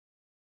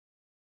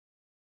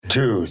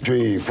2,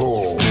 3,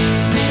 4.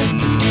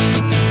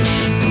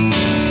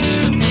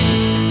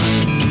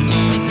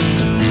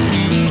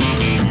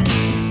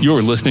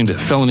 You're listening to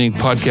Felony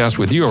Podcast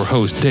with your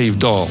host, Dave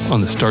Dahl,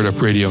 on the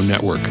Startup Radio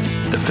Network.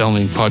 The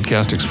Felony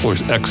Podcast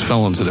explores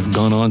ex-felons that have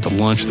gone on to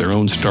launch their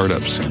own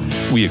startups.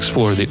 We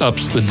explore the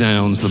ups, the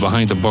downs, the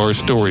behind-the-bar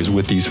stories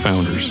with these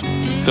founders.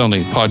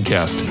 Felony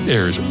Podcast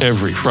airs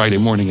every Friday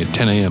morning at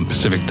 10 a.m.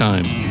 Pacific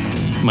Time.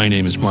 My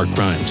name is Mark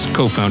Grimes,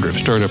 co-founder of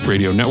Startup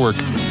Radio Network.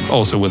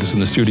 Also with us in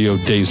the studio,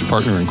 Dave's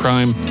partner in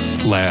crime,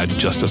 Ladd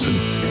Justison.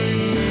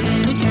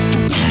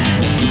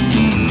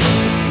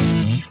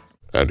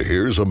 And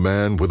here's a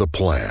man with a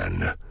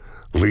plan.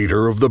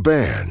 Leader of the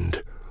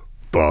band.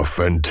 Buff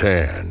and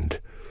tanned.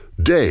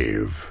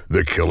 Dave,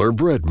 the killer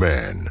bread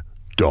man.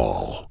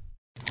 Dahl.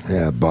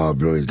 Yeah,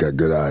 Bob really's got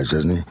good eyes,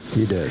 doesn't he?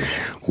 He does.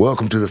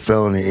 Welcome to the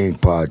Felony Inc.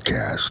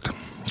 podcast.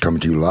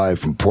 Coming to you live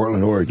from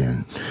Portland,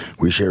 Oregon.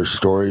 We share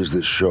stories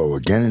that show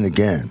again and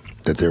again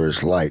that there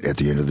is light at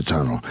the end of the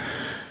tunnel.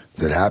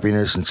 That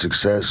happiness and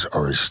success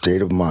are a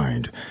state of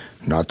mind,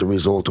 not the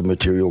result of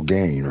material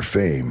gain or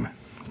fame.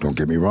 Don't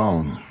get me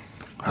wrong.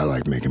 I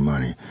like making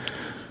money.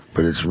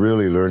 But it's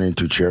really learning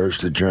to cherish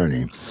the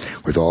journey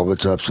with all of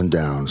its ups and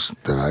downs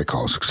that I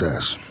call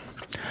success.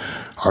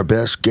 Our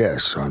best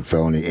guests on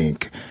Felony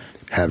Inc.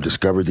 have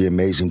discovered the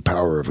amazing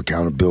power of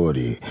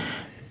accountability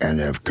and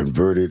have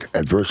converted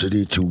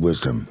adversity to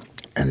wisdom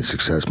and a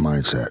success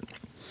mindset.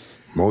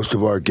 Most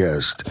of our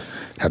guests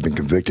have been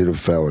convicted of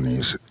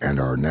felonies and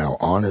are now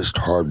honest,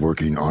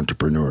 hardworking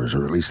entrepreneurs,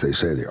 or at least they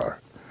say they are.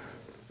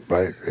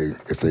 Right?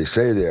 If they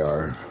say they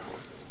are,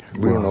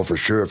 we don't know for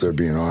sure if they're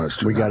being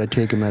honest or We not. got to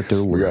take them at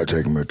their word. We got to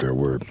take them at their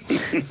word.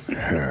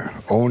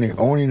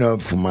 Owning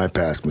up for my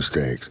past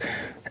mistakes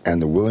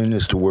and the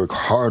willingness to work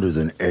harder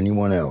than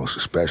anyone else,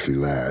 especially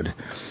Ladd,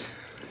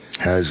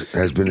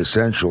 has been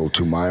essential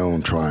to my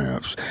own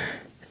triumphs.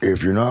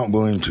 If you're not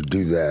willing to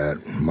do that,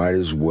 might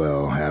as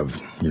well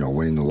have,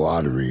 winning the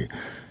lottery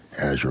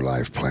as your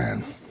life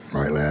plan.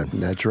 Right, Ladd?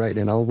 That's right,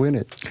 and I'll win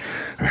it.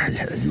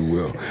 Yeah, you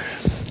will.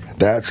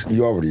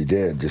 You already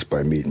did just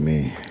by meeting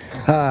me.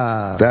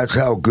 Ah. That's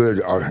how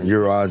good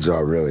your odds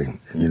are, really.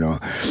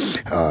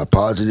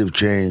 Positive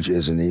change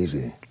isn't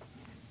easy.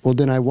 Well,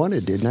 then I won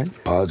it, didn't I?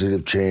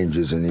 Positive change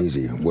isn't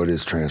easy. What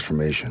is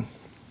transformation?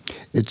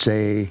 It's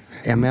a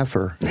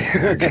MFer.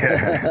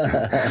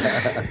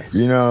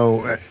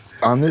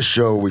 On this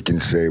show we can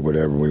say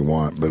whatever we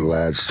want, but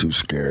Ladd's too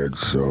scared.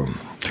 So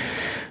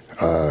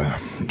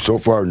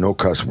far, no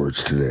cuss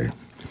words today.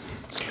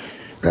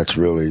 That's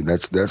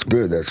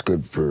good. That's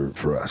good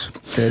for us.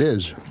 It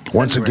is.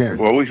 Once again.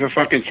 Well, we can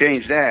fucking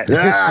change that.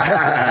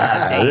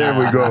 Yeah, here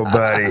we go,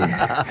 buddy.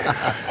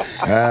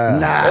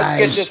 Nice.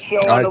 Let's get this show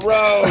on the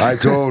road.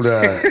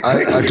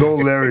 I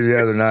told Larry the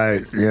other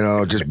night,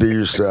 just be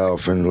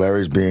yourself, and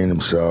Larry's being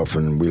himself,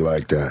 and we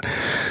like that.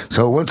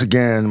 So once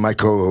again, my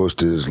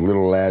co-host is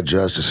little Ladd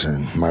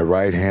Justison, my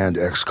right-hand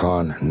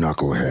ex-con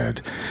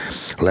knucklehead.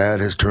 Ladd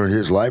has turned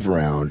his life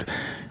around,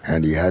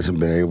 and he hasn't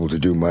been able to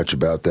do much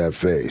about that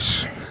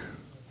face.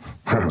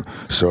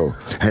 So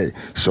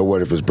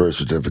what if his birth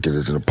certificate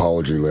is an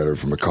apology letter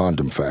from a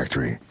condom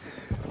factory?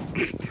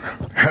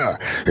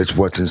 It's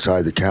what's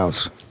inside that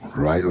counts,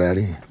 right,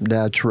 Laddie?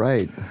 That's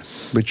right.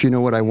 But you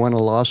know what? I won a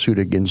lawsuit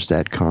against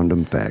that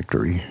condom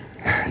factory.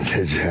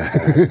 Did you?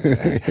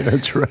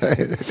 That's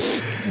right.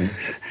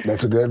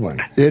 That's a good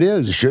one. It You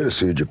is. should have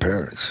sued your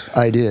parents.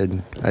 I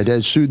did. I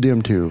sued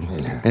them, too.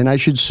 Yeah. And I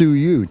should sue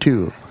you,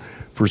 too,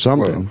 for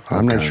something. Well,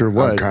 I'm not sure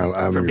what.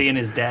 For being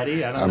his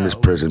daddy? I don't know. I'm his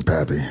prison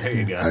pappy. There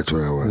you go. That's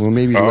what I was. Well,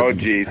 maybe. Oh,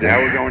 geez. Now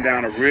we're going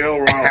down a real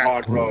wrong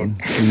hard road.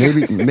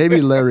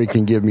 Maybe Larry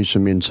can give me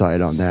some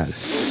insight on that.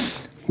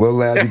 Well,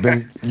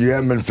 Ladd, you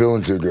haven't been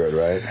feeling too good,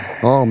 right?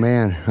 Oh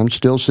man, I'm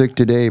still sick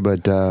today,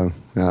 but I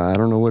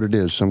don't know what it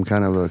is. Some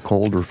kind of a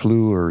cold or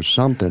flu or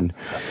something.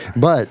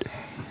 But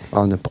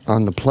on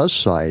the plus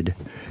side,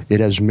 it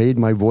has made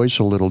my voice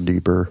a little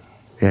deeper,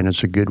 and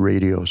it's a good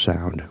radio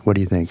sound. What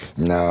do you think?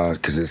 No,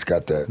 because it's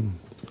got that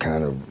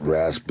kind of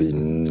raspy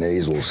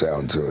nasal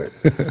sound to it.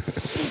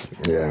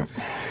 Yeah.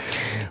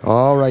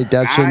 All right,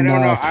 that's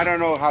enough. I don't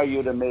know how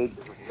you'd have made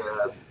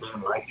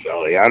my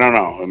Kelly. I don't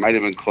know. It might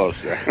have been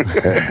closer.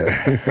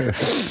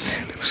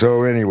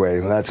 So anyway,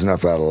 that's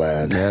enough out of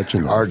Ladd. That's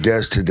enough. Our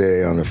guest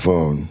today on the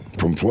phone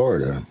from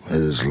Florida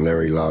is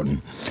Larry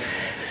Lawton,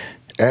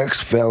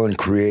 ex-felon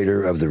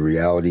creator of the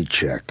Reality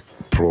Check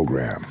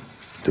program.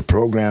 The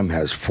program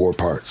has 4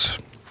 parts.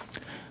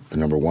 The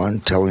number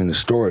 1, telling the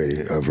story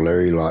of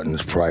Larry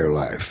Lawton's prior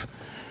life.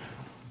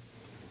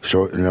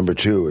 Number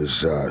 2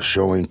 is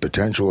showing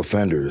potential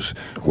offenders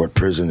what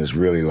prison is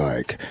really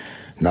like,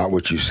 not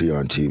what you see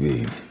on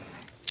TV.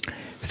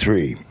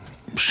 3,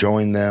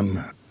 showing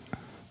them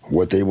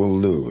what they will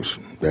lose,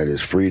 that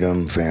is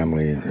freedom,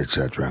 family,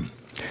 etc.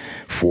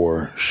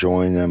 4,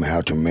 showing them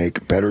how to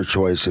make better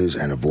choices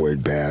and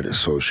avoid bad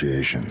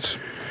associations.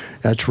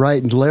 That's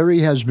right. And Larry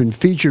has been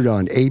featured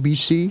on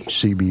ABC,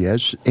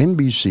 CBS,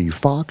 NBC,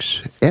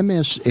 Fox,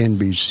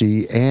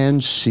 MSNBC, and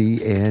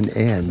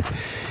CNN.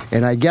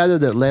 And I gather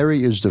that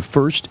Larry is the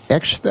first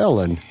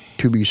ex-felon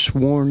to be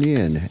sworn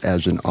in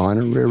as an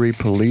honorary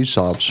police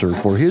officer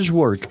for his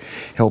work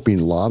helping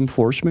law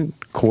enforcement,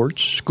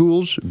 courts,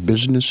 schools,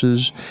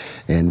 businesses,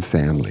 and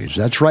families.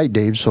 That's right,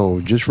 Dave. So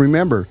just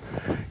remember,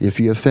 if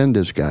you offend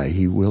this guy,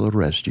 he will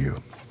arrest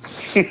you.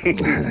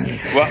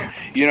 Well,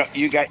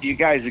 you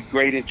guys a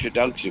great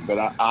introduction,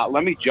 but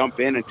let me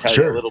jump in and tell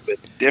you a little bit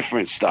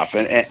different stuff,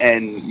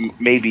 and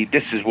maybe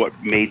this is what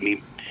made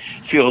me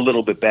feel a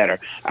little bit better.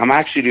 I'm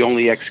actually the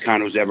only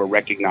ex-con who's ever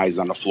recognized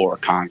on the floor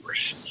of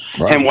Congress.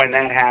 Wow. And when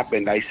that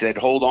happened, I said,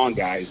 hold on,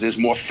 guys. There's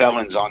more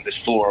felons on this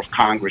floor of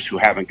Congress who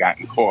haven't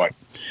gotten caught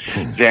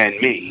than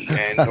me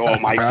and all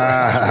my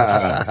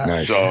friends.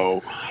 Nice.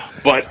 So,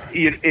 but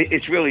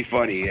it's really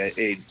funny.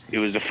 It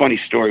was a funny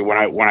story.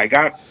 When I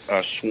got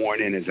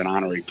sworn in as an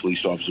honorary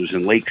police officer, it was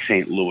in Lake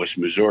St. Louis,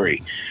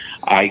 Missouri.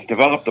 I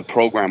developed a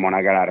program when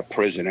I got out of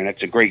prison, and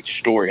it's a great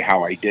story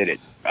how I did it.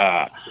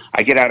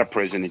 I get out of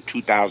prison in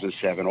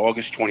 2007,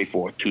 August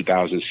 24th,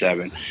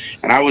 2007,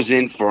 and I was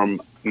in from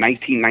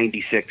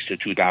 1996 to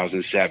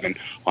 2007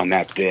 on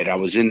that bid. I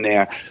was in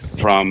there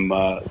from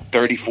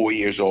 34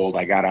 years old.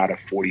 I got out at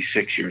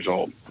 46 years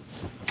old.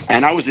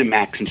 And I was in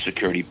maximum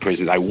security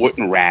prisons. I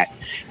wouldn't rat,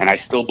 and I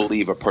still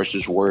believe a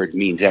person's word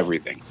means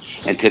everything.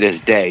 And to this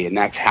day, and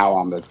that's how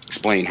I'm going to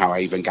explain how I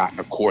even got in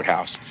a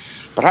courthouse.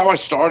 But how I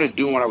started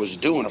doing what I was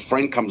doing, a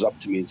friend comes up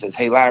to me and says,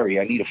 hey, Larry,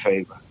 I need a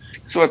favor.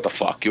 So what the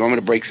fuck? You want me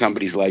to break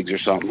somebody's legs or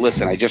something?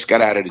 Listen, I just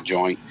got out of the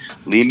joint.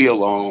 Leave me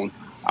alone.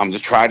 I'm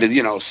just trying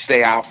to,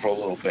 stay out for a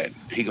little bit.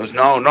 He goes,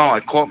 no, I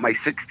caught my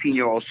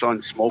 16-year-old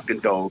son smoking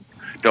dope.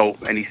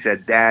 And he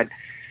said, Dad,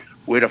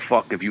 where the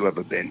fuck have you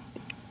ever been?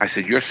 I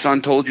said, your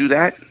son told you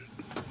that?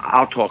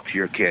 I'll talk to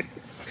your kid.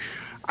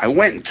 I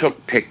went and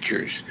took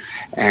pictures.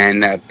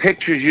 And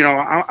pictures,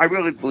 I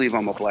really believe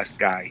I'm a blessed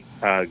guy,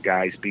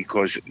 guys,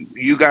 because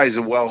you guys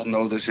well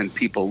know this and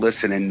people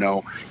listen and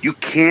know you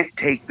can't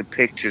take the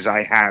pictures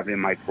I have in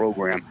my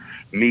program,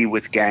 me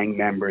with gang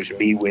members,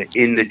 me with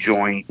in the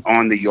joint,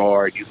 on the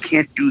yard. You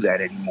can't do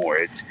that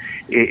anymore.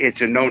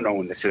 It's a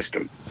no-no in the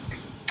system.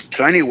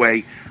 So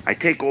anyway, I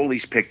take all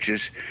these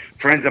pictures.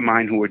 Friends of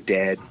mine who are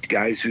dead,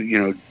 guys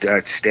who,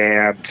 got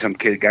stabbed, some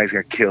guys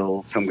got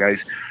killed, some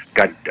guys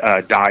got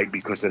died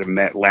because of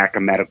the lack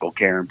of medical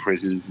care in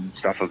prisons and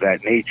stuff of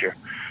that nature.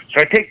 So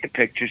I take the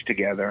pictures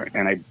together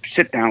and I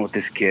sit down with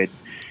this kid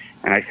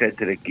and I said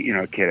to the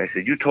kid, I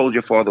said, you told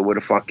your father where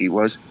the fuck he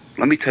was?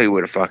 Let me tell you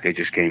where the fuck I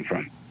just came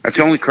from. That's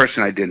the only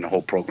cursing I did in the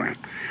whole program.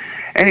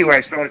 Anyway,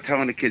 I started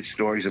telling the kids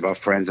stories about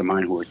friends of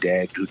mine who were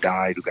dead, who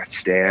died, who got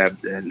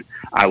stabbed, and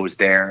I was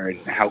there,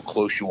 and how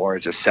close you are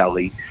as a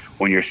cellie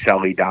when your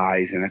cellie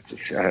dies, and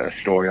that's a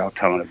story I'll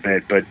tell in a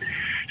bit. But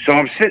so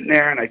I'm sitting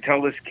there, and I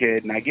tell this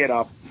kid, and I get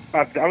up.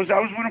 I was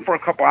with him for a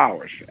couple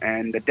hours,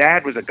 and the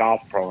dad was a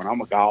golf pro, and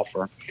I'm a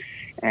golfer,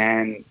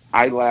 and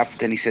I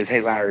left, and he says, hey,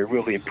 Larry,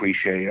 really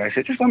appreciate it. I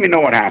said, just let me know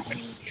what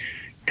happened.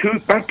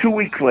 About 2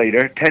 weeks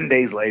later, 10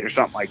 days later,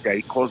 something like that,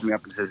 he calls me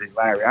up and says, hey,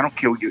 Larry, I don't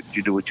care what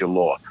you do with your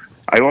law.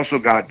 I also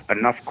got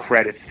enough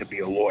credits to be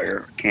a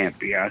lawyer. Can't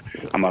be.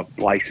 I'm a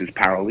licensed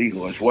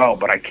paralegal as well,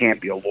 but I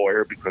can't be a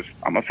lawyer because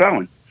I'm a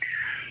felon.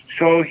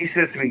 So he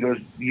says to me, he goes,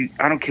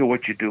 I don't care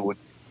what you do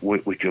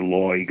with your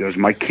law. He goes,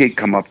 my kid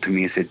come up to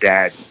me and said,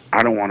 Dad,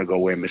 I don't want to go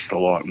where Mr.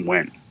 Lawton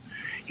went.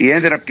 He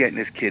ended up getting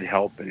his kid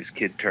help, and his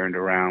kid turned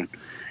around.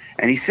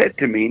 And he said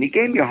to me, and he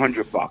gave me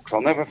 $100.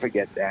 I'll never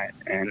forget that.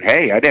 And,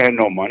 hey, I didn't have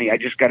no money. I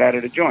just got out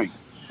of the joint.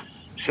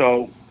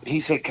 So he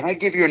said, can I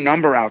give your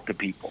number out to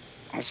people?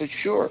 I said,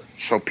 sure.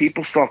 So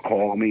people start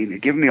calling me, and they're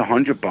giving me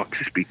 $100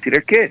 to speak to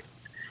their kid.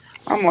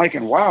 I'm like,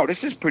 wow,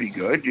 this is pretty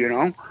good,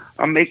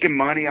 I'm making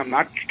money. I'm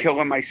not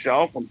killing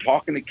myself. I'm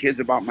talking to kids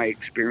about my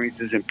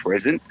experiences in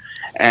prison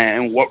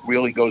and what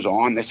really goes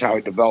on. That's how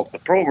I developed the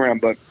program.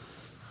 But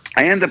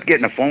I end up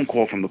getting a phone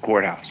call from the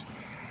courthouse.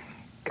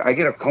 I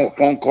get a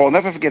phone call. I'll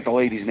never forget the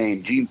lady's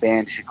name, Jean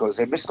Band. She goes,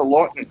 hey, Mr.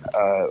 Lawton,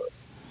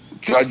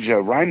 Judge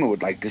Reimer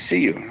would like to see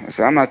you. I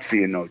said, I'm not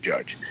seeing no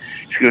judge.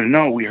 She goes,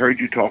 no, we heard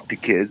you talk to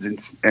kids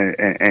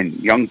and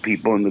young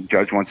people, and the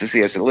judge wants to see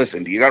you. I said,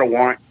 listen, do you got a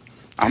warrant?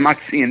 I'm not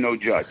seeing no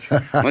judge.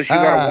 Unless you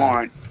got a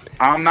warrant,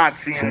 I'm not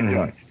seeing a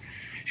judge.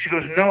 She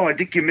goes, no, I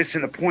think you're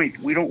missing the point.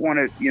 We don't want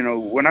to,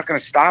 we're not going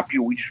to stop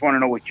you. We just want to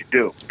know what you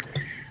do.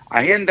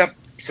 I end up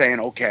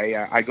saying, okay,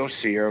 I go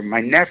see her. My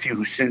nephew,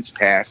 who's since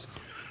passed,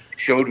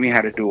 showed me how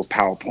to do a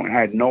PowerPoint.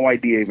 I had no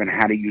idea even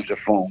how to use a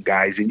phone,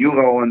 guys, and you'll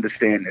all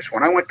understand this.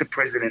 When I went to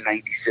prison in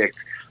 96,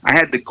 I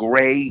had the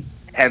gray,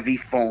 heavy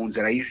phones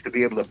that I used to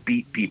be able to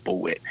beat people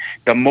with.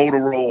 The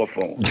Motorola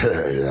phones.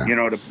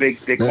 Yeah. The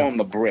big, they call them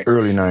the brick.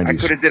 Early 90s. I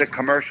could have did a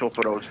commercial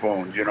for those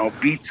phones,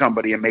 beat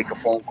somebody and make a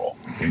phone call.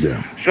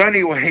 Yeah. So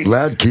anyway.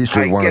 Lad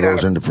keistered one of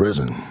those into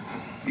prison.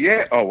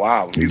 Yeah. Oh,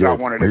 wow. You got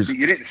one of those.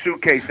 You didn't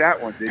suitcase that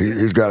one, did you?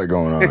 He's got it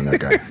going on, that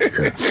guy.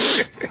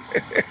 Yeah.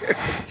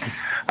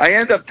 I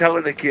end up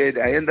telling the kid,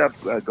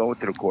 going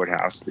to the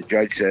courthouse. The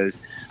judge says,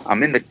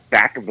 I'm in the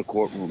back of the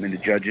courtroom in the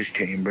judge's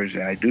chambers,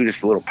 and I do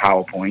this little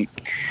PowerPoint.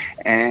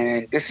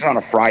 And this is on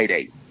a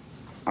Friday.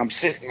 I'm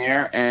sitting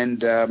there,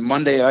 and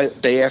Monday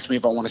they asked me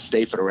if I want to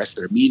stay for the rest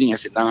of the meeting. I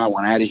said, no, I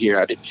want out of here.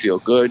 I didn't feel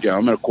good.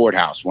 I'm in a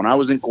courthouse. When I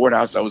was in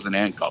courthouse, I was in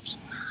handcuffs.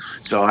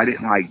 So I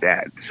didn't like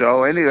that.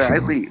 So anyway, I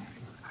leave.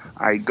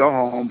 I go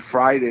home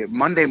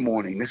Monday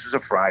morning. This is a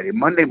Friday.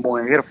 Monday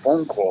morning, I get a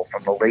phone call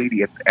from the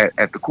lady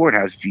at the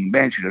courthouse, Jean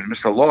Ben. She goes,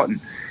 Mr.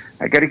 Lawton,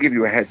 I got to give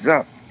you a heads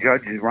up.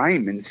 Judge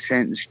Ryman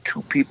sends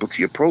 2 people to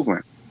your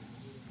program.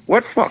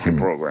 What fucking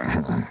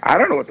program? I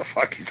don't know what the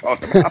fuck you're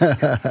talking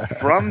about.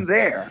 From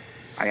there,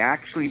 I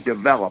actually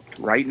developed,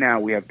 right now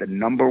we have the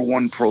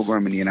 #1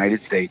 program in the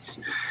United States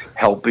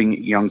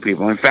helping young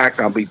people. In fact,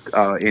 I'll be,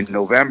 in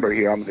November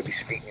here, I'm going to be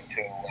speaking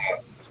to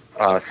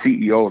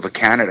CEO of a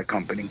Canada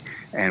company,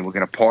 and we're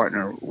going to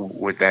partner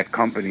with that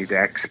company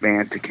to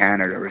expand to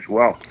Canada as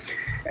well.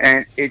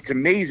 And it's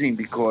amazing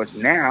because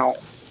now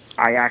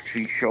I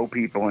actually show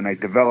people, and I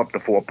developed the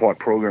 4-part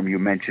program you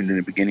mentioned in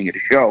the beginning of the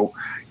show,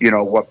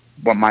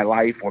 what my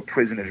life, what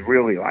prison is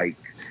really like,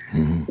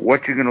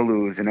 what you're going to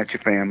lose, and that's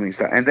your family and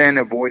stuff. And then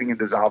avoiding and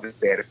dissolving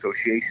bad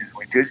associations,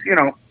 which is,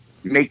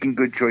 making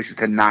good choices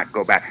to not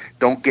go back.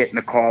 Don't get in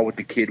a car with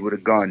the kid with a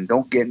gun.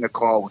 Don't get in a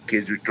car with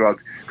kids with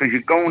drugs, because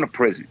you're going to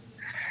prison.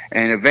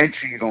 And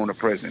eventually you're going to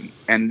prison.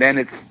 And then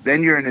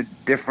you're in a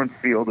different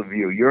field of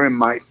view. You're in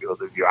my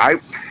field of view.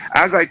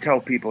 As I tell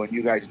people, and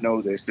you guys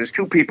know this, there's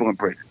 2 people in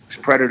prison.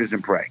 There's predators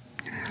and prey.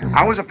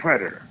 I was a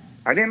predator.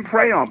 I didn't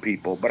prey on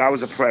people, but I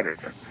was a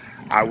predator.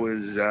 I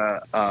was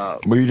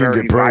well, you didn't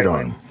get preyed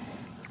on.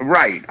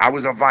 Right. I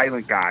was a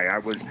violent guy.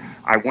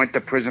 I went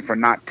to prison for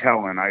not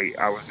telling.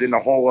 I was in the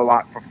hole a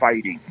lot for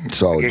fighting.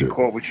 Getting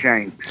caught with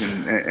shanks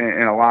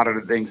and a lot of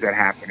the things that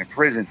happen in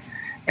prison.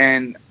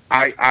 And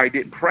I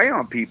didn't prey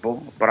on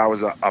people, but I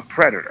was a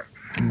predator.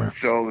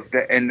 So,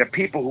 the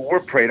people who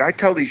were preyed, I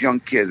tell these young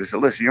kids, I said,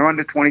 listen, you're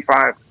under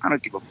 25. I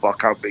don't give a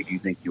fuck how big you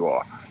think you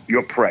are.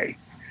 You're prey.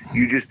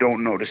 You just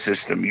don't know the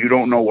system. You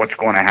don't know what's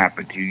going to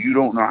happen to you. You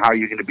don't know how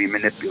you're going to be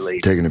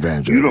manipulated. Taking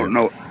advantage of it. You don't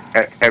know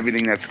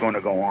everything that's going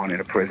to go on in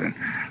a prison.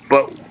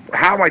 But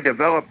how I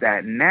developed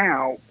that,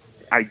 now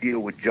I deal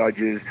with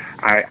judges.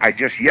 I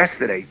just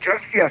yesterday,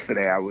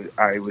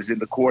 I was in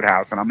the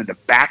courthouse, and I'm in the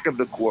back of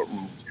the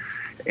courtrooms.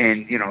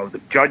 And,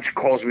 the judge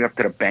calls me up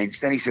to the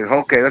bench. Then he says,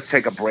 okay, let's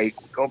take a break.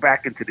 Go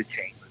back into the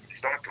chambers. We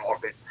start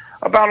talking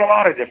about a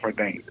lot of different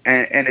things.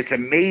 And it's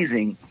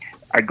amazing.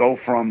 I go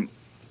from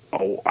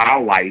our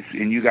life,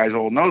 and you guys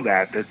all know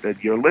that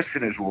your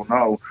listeners will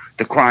know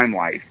the crime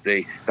life,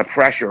 the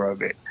pressure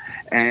of it.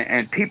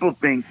 And people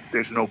think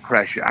there's no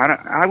pressure.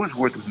 I was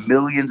worth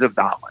millions of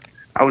dollars.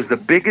 I was the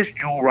biggest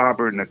jewel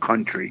robber in the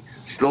country,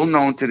 still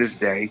known to this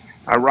day.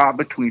 I robbed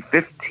between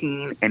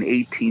 15 and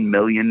 18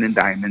 million in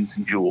diamonds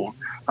and jewels.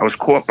 I was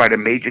caught by the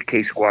major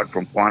case squad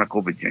from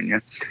Quantico,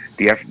 Virginia,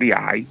 the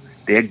FBI.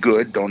 They're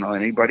good. Don't let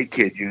anybody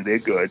kid you. They're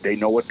good. They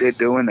know what they're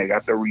doing. They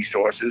got the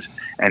resources,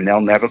 and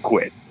they'll never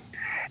quit.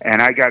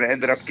 And I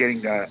ended up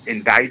getting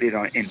indicted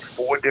in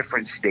 4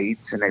 different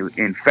states and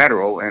in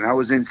federal, and I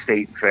was in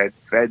state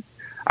feds.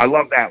 I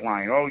love that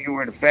line. Oh, you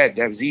were in a fed.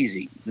 That was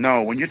easy.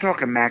 No, when you're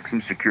talking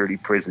maximum security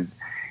prisons,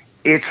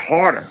 it's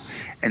harder.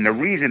 And the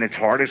reason it's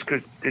hard is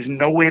because there's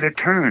nowhere to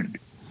turn.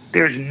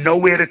 There's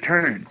nowhere to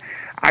turn.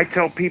 I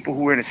tell people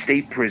who are in a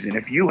state prison,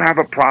 if you have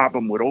a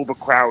problem with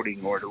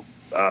overcrowding or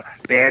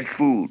bad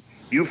food,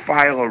 you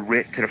file a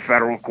writ to the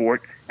federal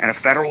court, and a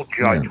federal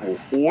judge will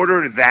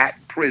order that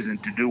prison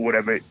to do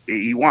whatever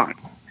he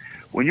wants.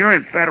 When you're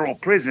in federal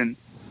prison,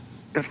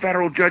 the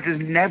federal judge is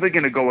never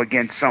going to go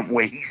against something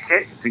where he's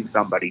sentencing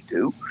somebody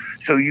to.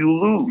 So you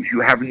lose.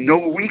 You have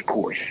no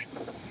recourse.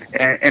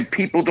 And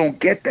people don't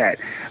get that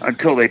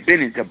until they've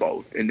been into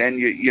both. And then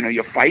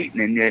you're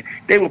fighting, and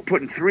they were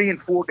putting 3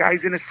 and 4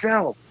 guys in a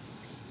cell.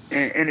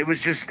 And it was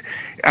just,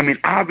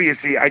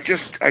 obviously, I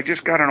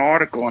just got an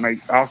article, and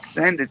I'll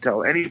send it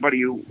to anybody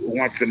who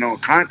wants to know.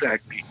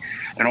 Contact me.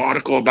 An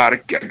article about a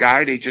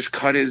guy, they just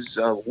cut his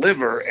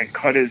liver and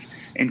cut his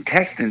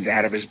intestines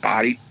out of his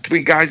body.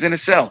 3 guys in a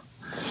cell.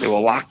 They were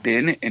locked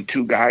in, and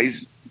 2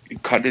 guys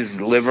cut his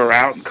liver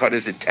out and cut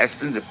his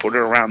intestines and put it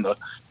around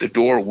the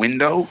door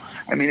window.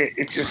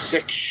 It's just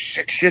sick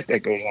shit that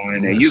goes on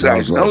in there. You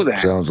guys know that.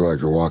 Sounds like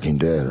The Walking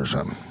Dead or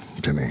something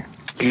to me.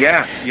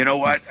 Yeah, you know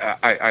what?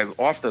 I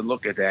often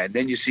look at that, and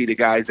then you see the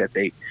guys that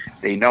they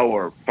know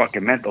are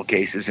fucking mental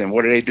cases, and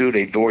what do?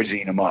 They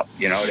Thorazine them up.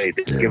 They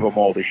give them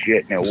all the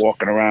shit, and they're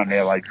walking around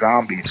there like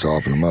zombies.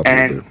 Soften them up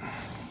a little bit.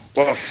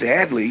 Well,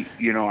 sadly,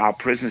 our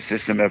prison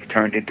system have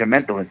turned into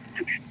mental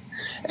institutions.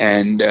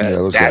 And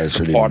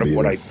that's part of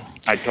what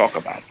I talk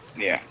about.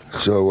 Yeah.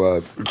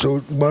 So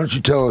why don't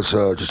you tell us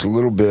just a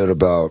little bit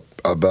about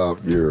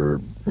your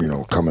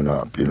coming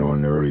up in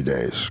the early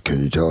days?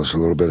 Can you tell us a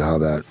little bit how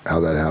that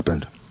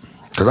happened?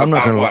 Because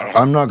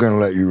I'm not gonna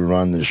let you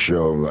run this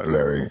show,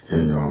 Larry.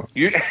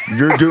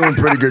 You're doing a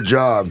pretty good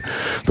job,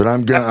 but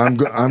I'm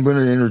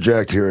gonna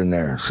interject here and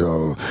there.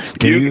 So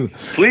can you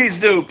please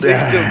do?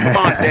 Come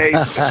on, Dave.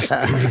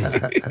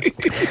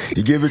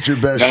 You give it your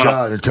best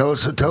shot, and tell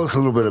us a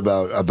little bit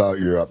about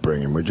your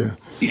upbringing, would you?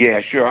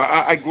 Yeah, sure.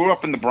 I grew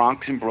up in the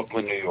Bronx in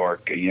Brooklyn, New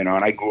York. And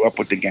I grew up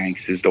with the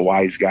gangsters, the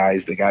wise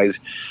guys, the guys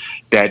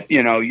that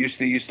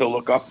used to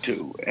look up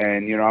to.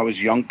 And I was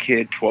a young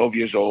kid, 12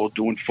 years old,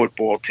 doing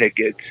football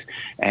tickets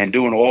and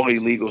doing all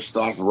illegal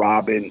stuff,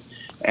 robbing.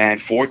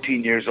 And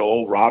 14 years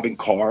old, robbing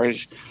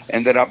cars.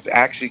 Ended up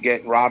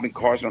actually robbing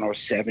cars when I was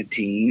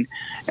 17,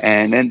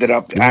 and ended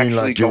up You mean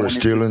like you were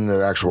stealing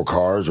the actual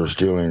cars or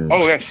stealing?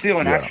 Oh yeah,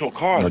 stealing actual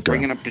cars,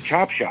 bringing them to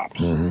chop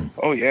shops. Mm-hmm.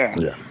 Oh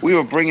yeah, we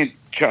were bringing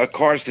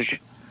cars to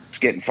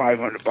getting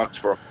 $500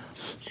 for.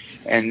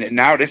 And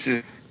now this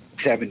is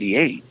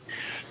 78.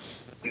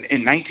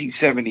 In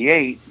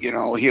 1978,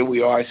 here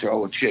we are. So,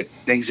 oh shit,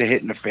 things are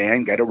hitting the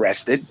fan. Get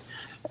arrested,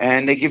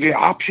 and they give you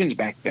options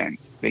back then.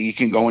 That you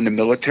can go in the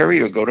military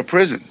or go to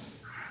prison.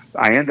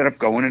 I ended up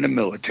going in the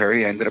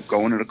military. I ended up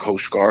going to the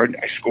Coast Guard.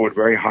 I scored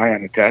very high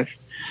on the test.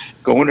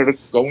 Going to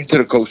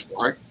the Coast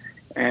Guard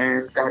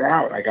and got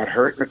out. I got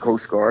hurt in the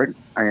Coast Guard.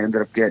 I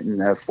ended up getting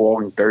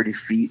falling 30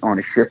 feet on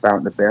a ship out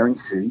in the Bering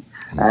Sea.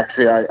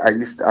 Actually,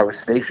 I was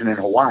stationed in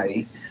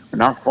Hawaii,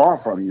 not far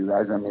from you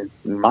guys. I mean,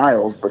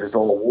 miles, but it's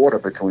all water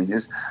between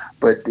us.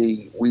 But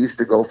we used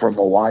to go from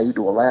Hawaii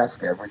to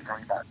Alaska every 3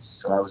 months.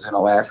 So I was in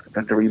Alaska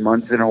for 3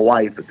 months, in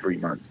Hawaii for 3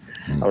 months.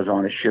 I was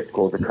on a ship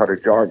called the Cutter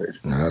Jarvis.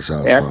 That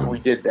sounds After fun. we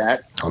did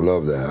that, I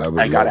love that.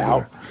 I got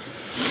out.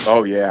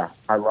 Oh yeah,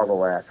 I love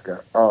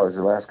Alaska. Oh, is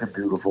Alaska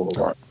beautiful?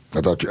 I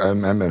thought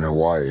I'm in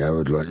Hawaii. I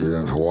would let you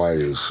know. Hawaii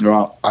is.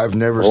 No, I've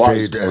never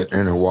stayed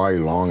in Hawaii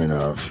long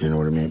enough. You know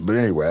what I mean? But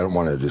anyway, I don't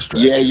want to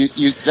distract. Yeah,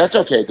 you. That's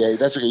okay, Dave.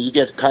 That's okay. You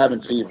get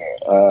cabin fever.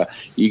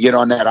 You get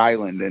on that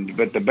island,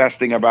 but the best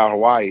thing about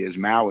Hawaii is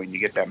Maui. And you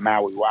get that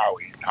Maui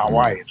Wowie. In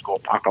Hawaii, it's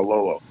called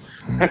Pakalolo.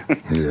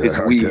 It's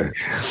weird,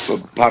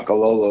 but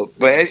Pakalolo.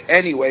 But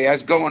anyway, I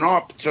was going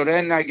up. So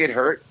then I get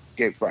hurt.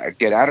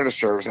 Get out of the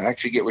service. I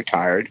actually get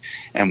retired.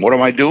 And what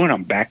am I doing?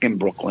 I'm back in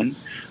Brooklyn,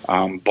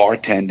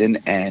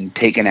 bartending and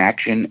taking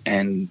action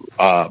and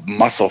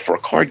muscle for a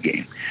card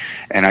game.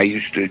 And I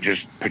used to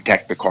just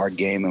protect the card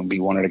game and be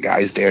one of the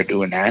guys there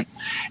doing that.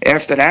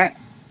 After that,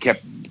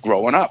 kept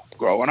growing up.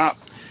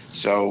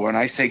 So when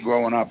I say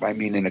growing up, I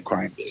mean in the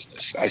crime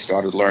business. I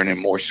started learning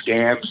more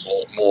scams,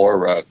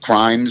 more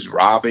crimes,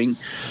 robbing.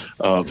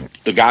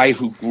 The guy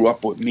who grew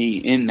up with me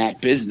in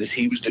that business,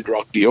 he was the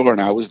drug dealer and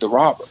I was the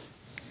robber.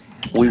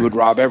 We would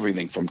rob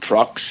everything from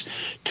trucks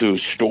to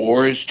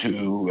stores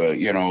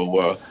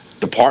to,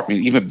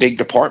 department, even big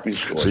department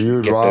stores. So you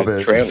would rob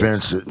it and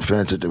fence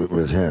it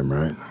with him,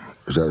 right?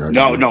 Is that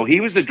how No,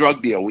 he was the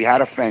drug dealer. We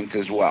had a fence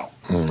as well.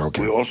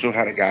 Okay. We also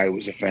had a guy who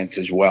was a fence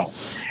as well.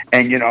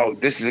 And,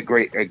 this is a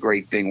great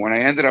thing. When I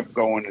ended up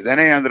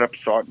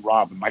starting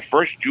robbing. My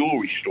first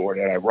jewelry store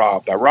that I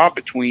robbed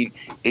between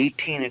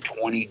 18 and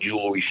 20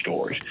 jewelry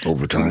stores.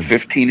 Over time.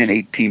 15 and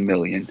 18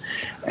 million.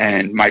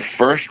 And my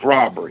first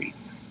robbery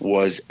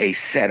was a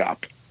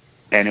setup,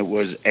 and it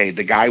was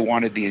the guy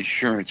wanted the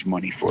insurance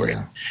money for it,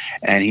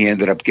 and he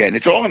ended up getting.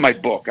 It's all in my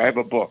book. I have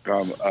a book.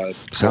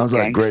 Sounds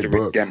like a great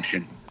book.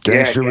 Redemption.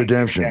 Gangster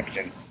Redemption.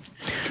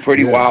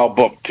 Pretty wild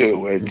book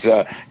too. It's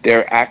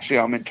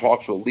I'm in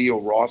talks with Leo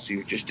Rossi,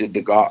 who just did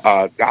the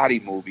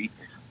Gotti movie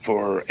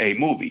for a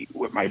movie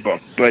with my book.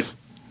 But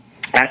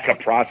that's a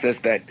process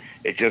that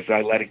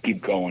I let it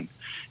keep going,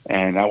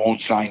 and I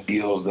won't sign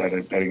deals that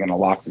are going to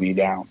lock me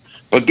down.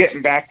 But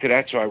getting back to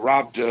that, so I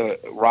robbed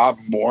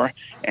more,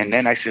 and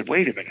then I said,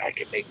 wait a minute, I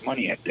can make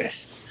money at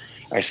this.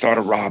 I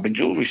started robbing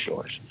jewelry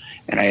stores,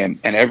 and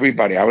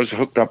everybody. I was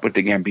hooked up with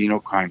the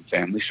Gambino crime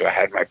family, so I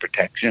had my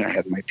protection, I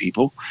had my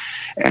people,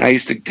 and I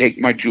used to take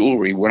my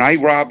jewelry. When I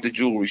robbed a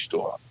jewelry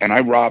store, and I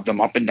robbed them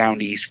up and down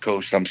the East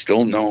Coast, I'm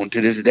still known to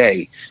this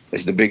day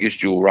as the biggest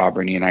jewel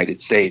robber in the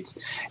United States.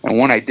 And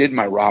when I did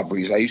my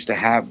robberies, I used to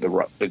have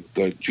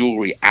the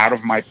jewelry out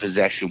of my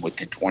possession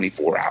within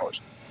 24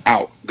 hours,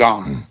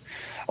 gone.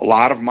 A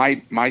lot of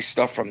my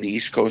stuff from the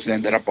East Coast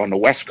ended up on the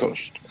West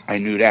Coast. I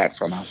knew that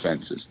from our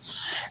fences.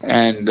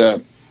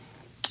 And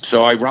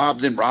so I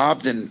robbed,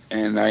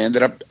 and I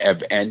ended up,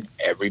 and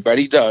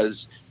everybody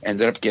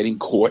ended up getting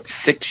caught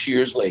 6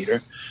 years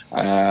later.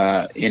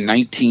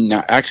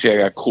 Actually, I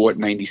got caught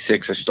in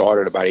 96. I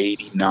started about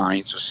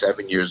 89, so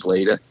 7 years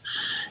later.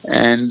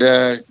 And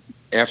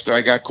after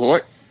I got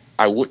caught,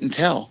 I wouldn't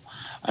tell.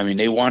 I mean,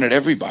 they wanted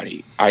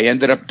everybody. I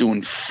ended up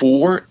doing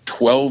 4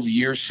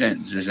 12-year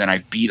sentences, and I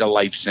beat a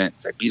life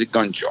sentence. I beat a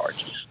gun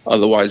charge.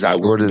 Otherwise, I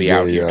wouldn't be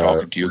out here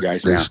talking to you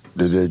guys now.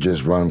 Did they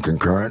just run them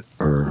concurrent?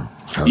 Or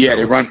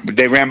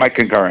they ran my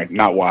concurrent,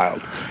 not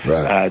wild.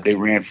 Right. They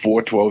ran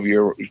 4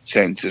 12-year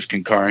sentences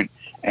concurrent,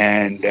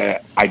 and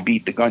I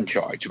beat the gun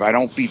charge. If I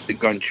don't beat the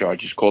gun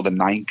charge, it's called a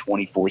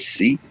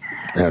 924C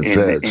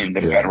in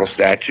the federal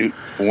statute.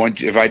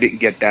 If I didn't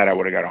get that, I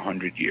would have got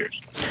 100 years.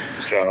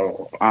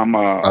 So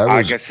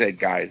like I said,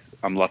 guys,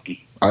 I'm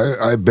lucky.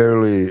 I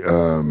barely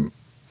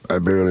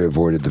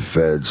avoided the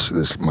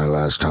feds my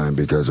last time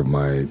because of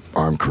my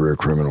armed career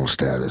criminal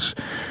status.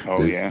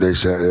 They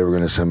said they were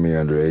going to send me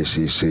under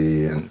ACC,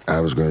 and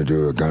I was going to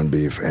do a gun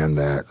beef and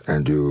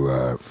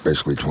do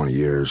basically 20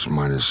 years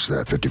minus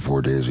that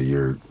 54 days a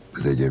year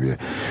that they give you.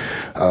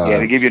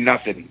 They give you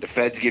nothing. The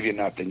feds give you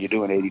nothing. You're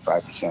doing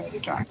 85% of the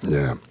time.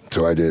 Yeah.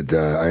 So I did.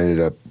 I ended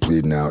up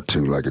pleading out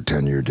to like a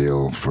 10-year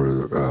deal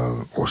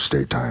for or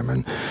state time.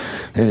 And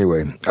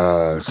anyway,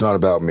 it's not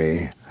about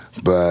me.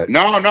 But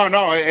no,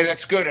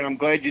 that's good, and I'm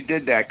glad you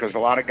did that because a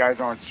lot of guys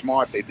aren't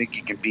smart. They think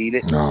you can beat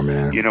it. No,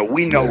 man.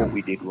 We know what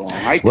we did wrong.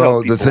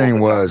 Well, the thing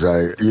was,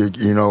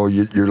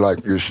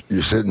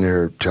 you're sitting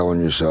there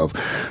telling yourself,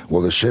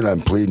 well, the shit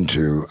I'm pleading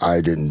to, I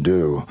didn't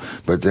do,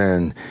 but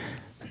then.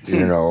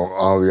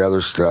 All the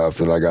other stuff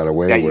that I got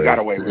away with. You got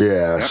away with.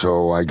 Yeah, yep.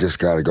 So I just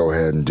got to go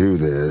ahead and do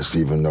this,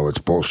 even though it's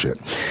bullshit.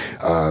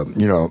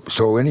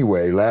 So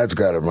anyway, Lad's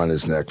got to run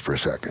his neck for a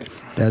second.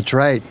 That's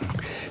right.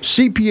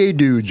 CPA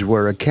Dudes,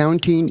 where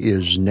accounting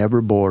is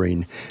never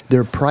boring.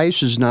 Their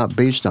price is not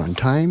based on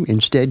time.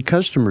 Instead,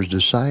 customers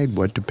decide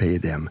what to pay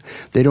them.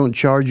 They don't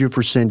charge you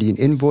for sending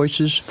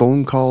invoices,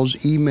 phone calls,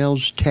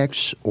 emails,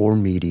 texts, or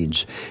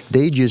meetings.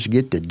 They just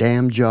get the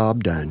damn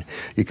job done.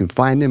 You can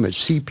find them at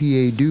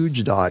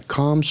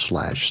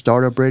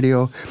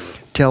cpadudes.com/startupradio.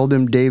 Tell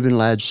them Dave and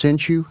Lad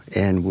sent you,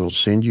 and we'll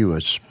send you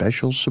a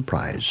special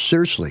surprise.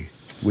 Seriously,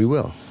 we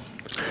will.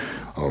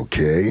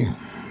 Okay.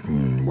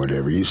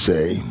 Whatever you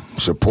say.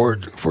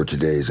 Support for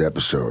today's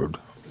episode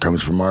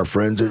comes from our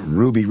friends at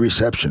Ruby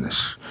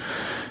Receptionists.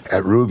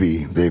 At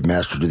Ruby, they've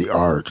mastered the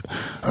art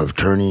of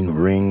turning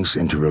rings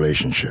into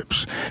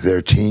relationships.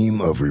 Their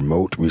team of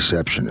remote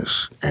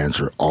receptionists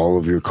answer all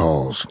of your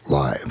calls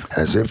live,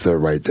 as if they're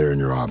right there in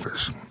your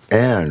office.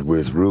 And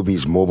with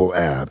Ruby's mobile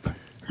app,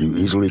 you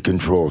easily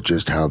control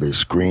just how they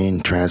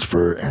screen,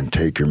 transfer, and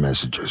take your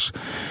messages.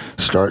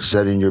 Start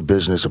setting your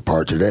business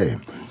apart today.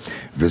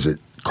 Visit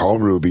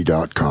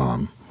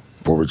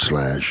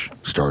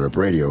callruby.com/startup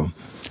radio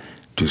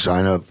to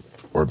sign up,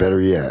 or better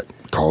yet,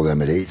 call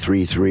them at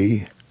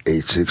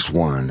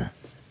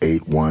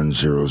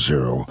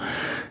 833-861-8100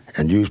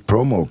 and use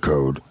promo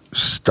code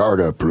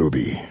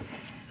StartupRuby.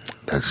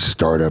 That's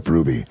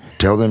StartupRuby.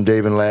 Tell them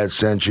Dave and Lad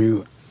sent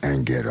you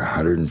and get a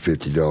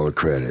 $150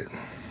 credit.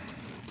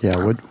 Yeah,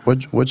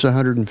 what's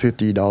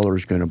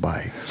 $150 going to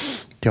buy?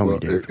 Tell me,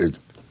 Dave.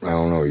 I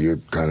don't know. You're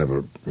kind of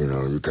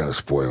you're kind of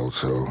spoiled.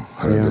 So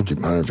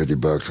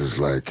 $150 is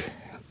like,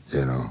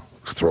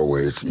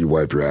 throwaway. You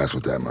wipe your ass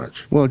with that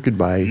much. Well, it could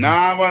buy.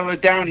 Nah, well,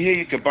 down here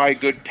you could buy a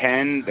good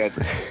pen that's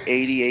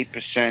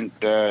 88%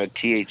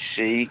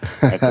 THC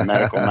at the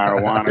medical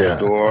marijuana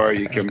store.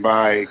 You can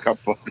buy a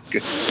couple.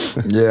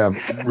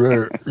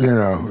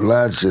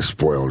 Lad's just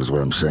spoiled, is what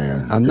I'm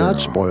saying. I'm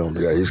not spoiled.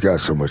 Yeah, he's got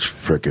so much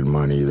freaking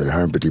money that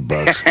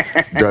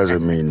 $150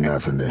 doesn't mean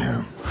nothing to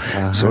him.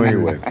 So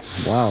anyway,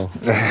 wow,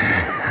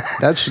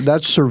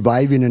 that's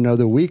surviving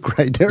another week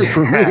right there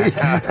for me.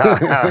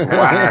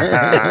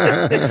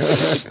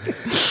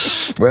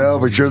 Well,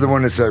 but you're the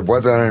one that said,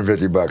 what's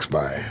 $150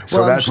 buy?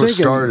 So that's what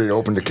started,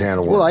 opened a can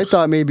of worms. Well, I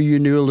thought maybe you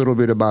knew a little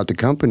bit about the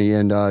company,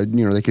 and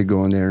they could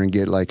go in there and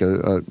get like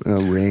a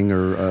ring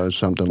or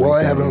something. Well,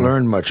 like that. I haven't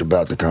learned much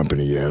about the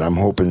company yet. I'm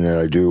hoping that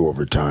I do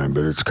over time,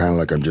 but it's kind of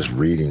like I'm just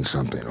reading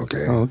something.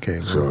 Okay. Oh,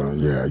 okay. So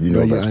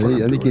that's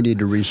what I think you need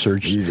to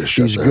research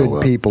these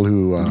good people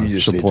who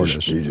support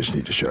us. You just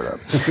need to shut up.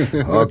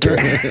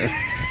 Okay.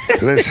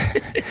 Let's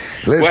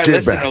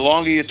get back. The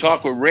longer you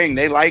talk with Ring,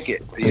 they like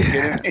it. Are you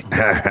kidding me?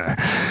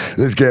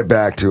 Let's get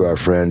back to our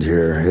friend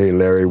here. Hey,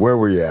 Larry, where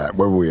were you at?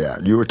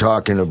 You were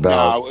talking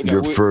about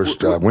your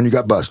first when you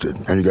got busted,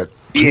 and you got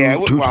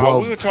two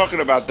 12s. We were talking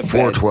about the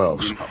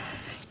 412s.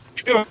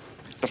 The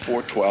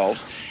 412s,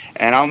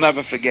 and I'll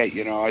never forget.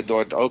 I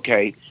thought,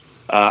 okay.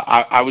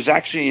 I was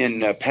actually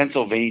in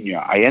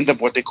Pennsylvania. I ended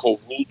up what they call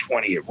Rule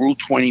 20. Rule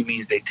 20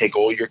 means they take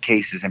all your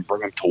cases and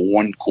bring them to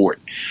one court.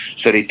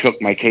 So they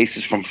took my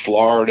cases from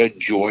Florida,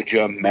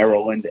 Georgia,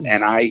 Maryland,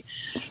 and I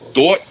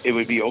thought it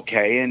would be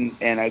okay.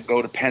 And I'd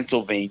go to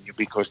Pennsylvania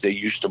because they're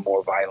used to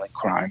more violent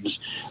crimes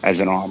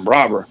as an armed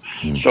robber.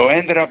 So I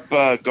ended up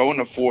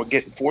getting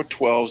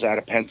 412s out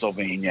of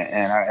Pennsylvania,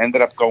 and I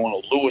ended up going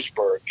to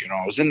Lewisburg.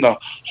 I was in the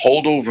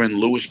holdover in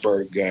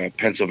Lewisburg,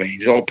 Pennsylvania.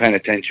 It's all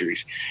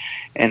penitentiaries.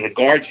 And the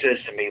guard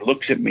says to me,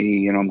 looks at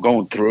me, I'm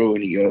going through,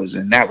 and he goes,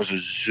 and that was a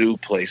zoo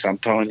place. I'm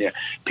telling you,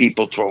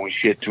 people throwing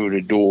shit through the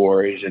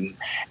doors, and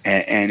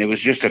it was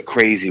just a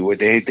crazy.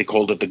 They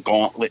called it the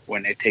gauntlet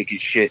when they're taking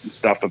shit and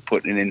stuff and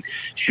putting it in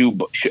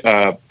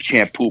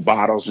shampoo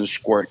bottles and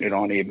squirting it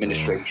on the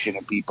administration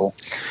and people.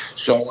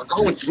 So we're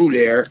going through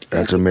there.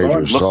 That's a major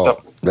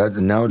assault. That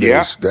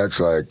nowadays, that's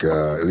like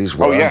at least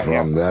where I'm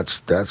from.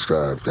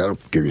 That'll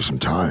give you some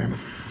time.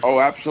 Oh,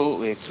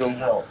 absolutely. It's so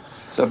low.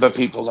 So, but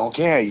people don't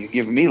care. You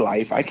give me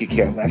life, I could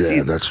care less.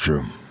 Yeah, that's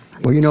true.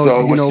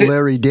 Well,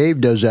 Larry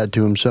Dave does that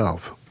to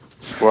himself.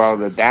 Well,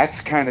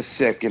 that's kind of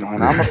sick, and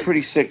I'm a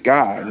pretty sick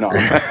guy. No.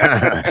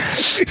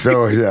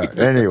 So,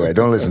 anyway,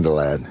 don't listen to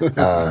Lad. No,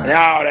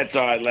 that's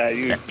all right, Lad.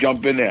 You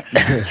jump in there.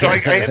 So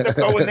I end up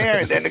going there,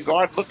 and then the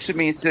guard looks at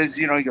me and says,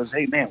 he goes,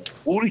 hey, man,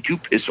 who did you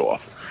piss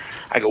off?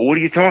 I go, what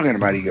are you talking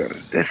about? He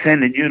goes, they're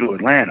sending you to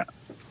Atlanta,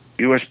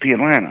 USP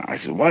Atlanta. I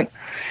said, what?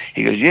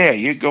 He goes, yeah,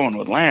 you're going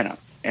to Atlanta.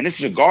 And this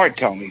is a guard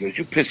telling me, he goes,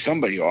 you pissed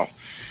somebody off.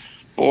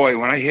 Boy,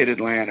 when I hit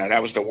Atlanta,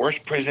 that was the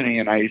worst prison in the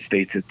United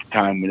States at the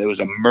time. There was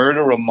a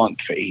murder a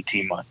month for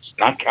 18 months.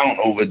 Not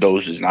counting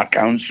overdoses, not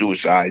counting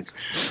suicides.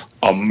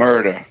 A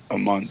murder a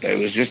month. It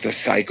was just a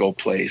psycho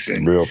place.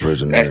 And Real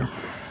prison there.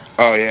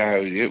 oh, yeah,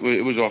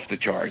 it was off the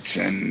charts.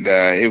 And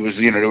it was,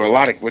 there were a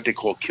lot of what they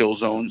call kill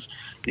zones,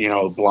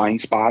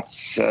 blind spots,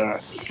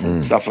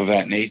 stuff of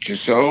that nature.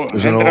 So it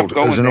was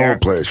an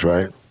old place,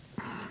 right?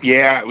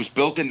 Yeah, it was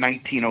built in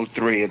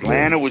 1903.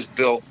 Atlanta was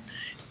built.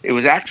 It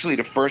was actually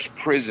the first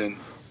prison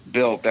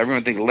built.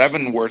 Everyone thinks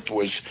Leavenworth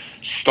was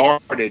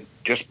started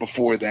just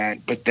before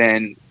that, but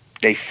then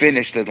they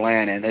finished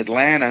Atlanta. And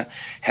Atlanta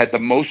had the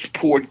most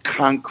poured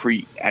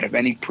concrete out of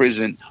any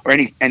prison or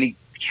any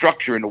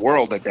structure in the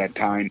world at that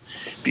time,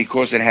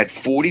 because it had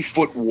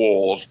 40-foot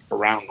walls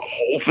around the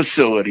whole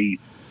facility,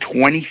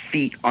 20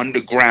 feet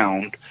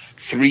underground,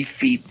 3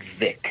 feet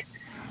thick,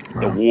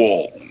 the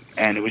wall.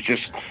 And it was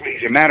just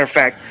crazy. As a matter of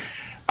fact,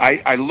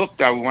 I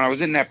looked when I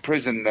was in that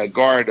prison, the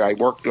guard, I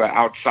worked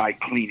outside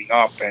cleaning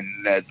up,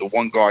 and the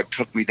one guard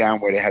took me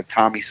down where they had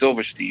Tommy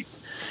Silverstein.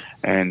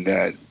 And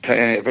if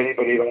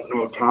anybody don't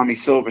know, Tommy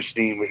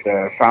Silverstein was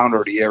the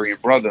founder of the Aryan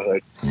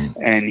Brotherhood,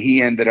 and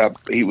he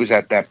was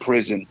at that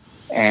prison.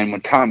 And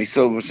when Tommy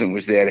Silverstein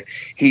was there,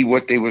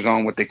 what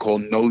they call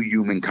no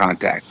human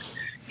contact.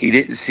 He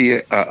didn't see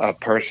a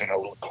person, a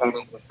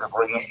lieutenant was to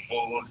bring him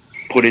food,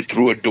 put it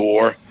through a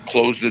door,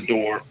 close the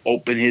door,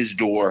 open his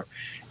door.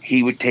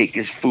 He would take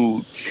his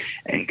food.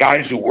 And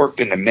guys who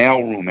worked in the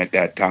mailroom at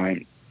that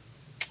time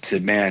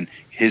said, man,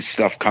 his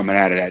stuff coming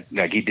out of that,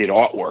 like he did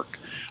artwork,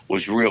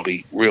 was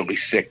really, really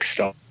sick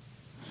stuff.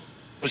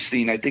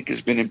 Silverstein, I think, has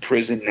been in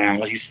prison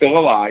now. He's still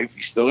alive.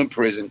 He's still in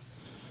prison.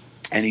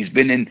 And he's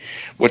been in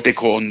what they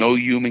call no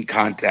human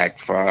contact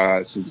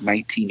since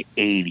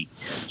 1980.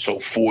 So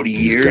 40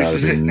 years,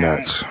 is it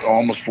nuts. Now?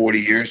 Almost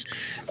 40 years.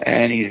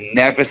 And he's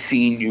never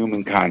seen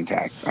human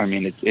contact. I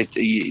mean,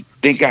 you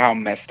think of how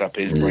messed up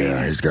his brain is.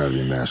 Yeah, he's got to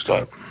be messed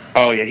up.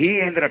 Oh, yeah.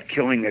 He ended up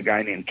killing a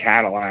guy named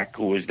Cadillac,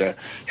 who was the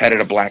head of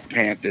the Black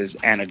Panthers,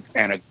 and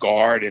a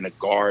guard and a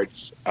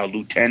guard's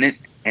lieutenant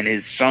and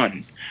his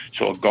son.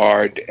 So a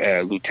guard,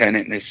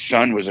 lieutenant, and his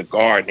son was a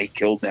guard. They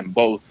killed them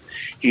both.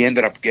 He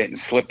ended up getting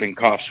slipping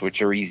cuffs, which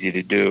are easy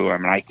to do. I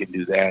mean, I can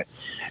do that.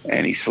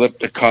 And he slipped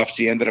the cuffs.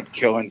 He ended up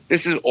killing.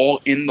 This is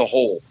all in the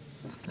hole.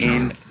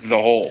 In the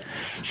hole.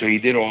 So he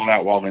did all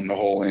that while in the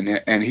hole.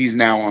 And he's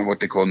now on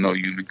what they call no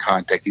human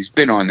contact. He's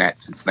been on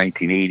that since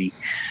 1980.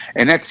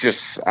 And that's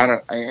just,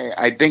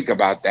 I think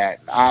about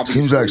that.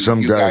 Obviously, seems like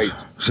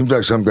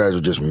some guys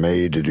are just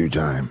made to do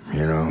time,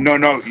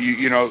 No,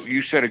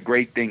 you said a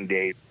great thing,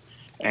 Dave.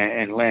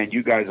 And Len,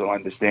 you guys will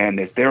understand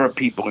this. There are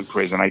people in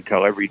prison, I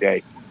tell every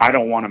day, I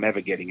don't want them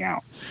ever getting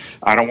out.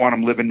 I don't want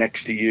them living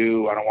next to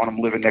you. I don't want them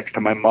living next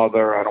to my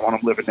mother. I don't want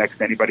them living next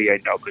to anybody I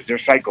know, because they're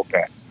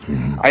psychopaths.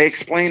 I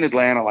explain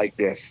Atlanta like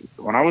this.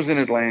 When I was in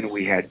Atlanta,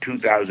 we had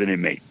 2,000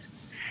 inmates.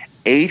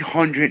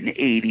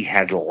 880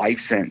 had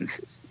life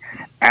sentences.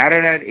 Out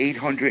of that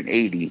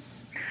 880,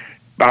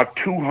 about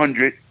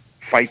 200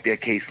 fight their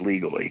case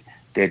legally.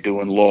 They're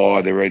doing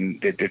law.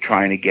 They're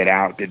trying to get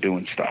out. They're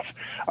doing stuff.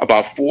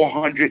 About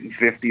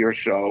 450 or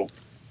so,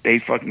 they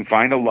fucking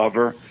find a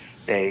lover.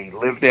 They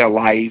live their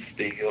life.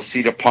 You'll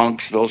see the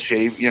punks. They'll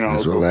shave,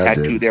 they'll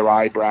tattoo their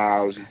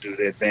eyebrows and do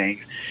their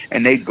things.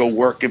 And they go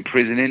work in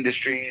prison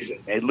industries.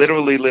 And they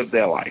literally live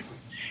their life.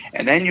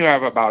 And then you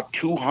have about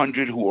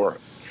 200 who are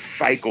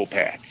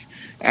psychopaths.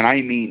 And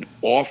I mean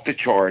off the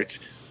charts,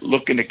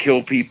 looking to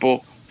kill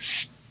people,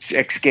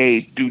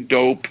 escape, do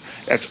dope.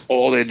 That's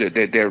all they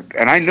do.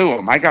 And I knew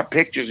them. I got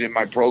pictures in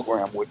my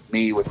program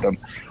with them.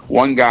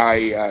 One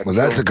guy. Well,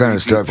 that's the kind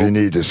of stuff you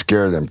need to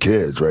scare them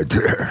kids right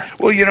there.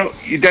 Well,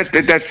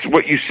 that's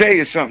what you say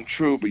is something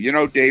true. But,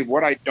 Dave,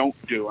 what I don't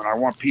do, and I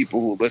want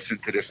people who listen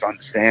to this to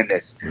understand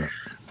this,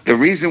 the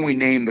reason we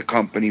named the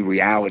company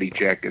Reality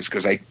Check is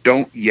because I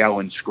don't yell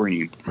and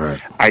scream. Right.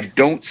 I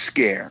don't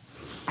scare.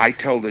 I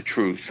tell the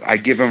truth. I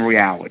give them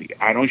reality.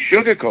 I don't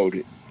sugarcoat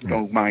it.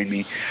 Don't mind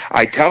me.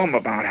 I tell them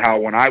about how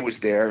when I was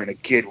there and a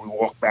kid, we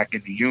walked back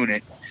in the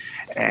unit,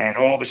 and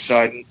all of a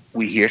sudden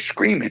we hear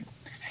screaming.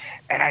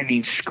 And I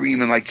mean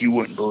screaming like you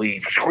wouldn't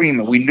believe.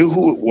 Screaming. We knew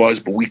who it was,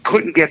 but we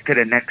couldn't get to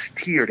the next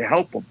tier to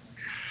help them.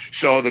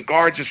 So the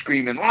guards are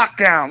screaming,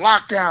 lockdown,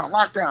 lockdown,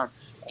 lockdown.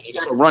 And you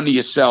got to run to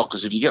your cell,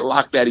 because if you get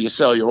locked out of your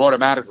cell, you're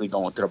automatically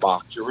going to the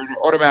box. You're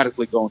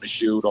automatically going to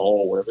shoot, the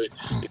hole, whatever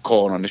you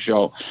call it on the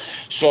show.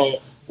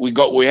 So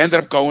we ended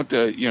up going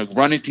to,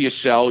 run into your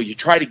cell. You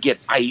try to get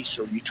ice,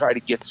 or you try to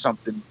get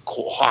something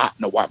hot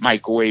in the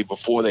microwave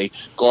before the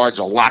guards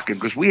are locking,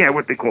 because we had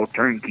what they call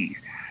turnkeys,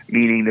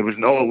 meaning there was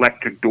no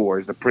electric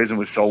doors. The prison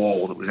was so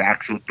old. It was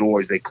actual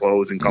doors they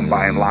closed and come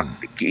by and lock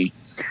the key.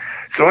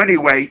 So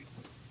anyway,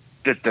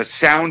 the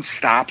sound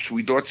stops.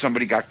 We thought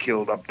somebody got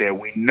killed up there.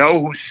 We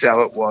know whose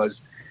cell it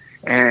was,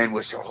 and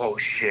we said, oh,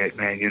 shit,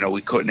 man,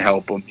 we couldn't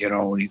help him,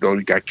 and he thought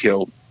he got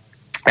killed.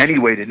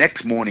 Anyway, the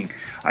next morning,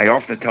 I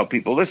often tell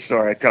people this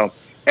story. I tell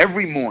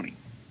every morning,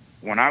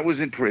 when I was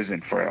in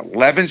prison for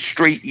 11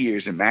 straight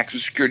years in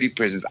maximum security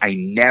prisons, I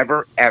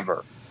never,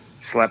 ever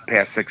slept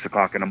past 6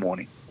 o'clock in the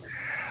morning.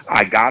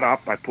 I got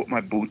up, I put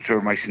my boots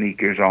or my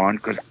sneakers on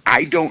because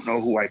I don't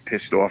know who I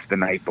pissed off the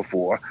night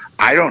before.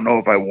 I don't know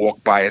if I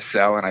walked by a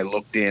cell and I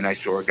looked in, I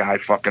saw a guy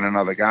fucking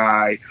another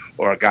guy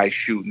or a guy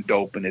shooting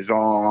dope in his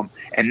arm.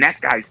 And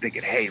that guy's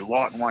thinking, hey,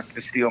 Lawton wants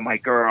to steal my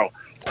girl.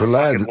 For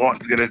Lad,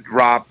 Lawton's going to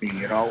drop me,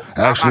 you know.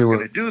 Actually, I'm not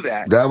going to do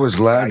that. That was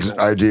Lad's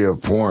idea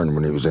of porn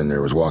when he was in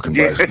there, was walking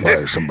by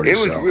somebody's cell. It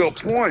was real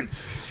porn.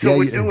 So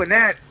we're doing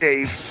that,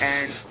 Dave,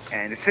 and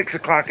at 6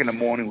 o'clock in the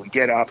morning, we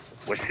get up.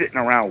 We're sitting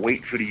around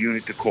waiting for the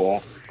unit to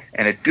call,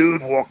 and a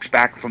dude walks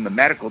back from the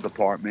medical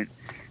department,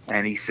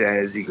 and he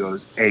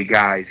goes, hey,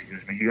 guys, he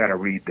goes, man, you got to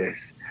read this.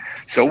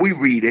 So we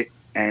read it,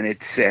 and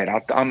it said,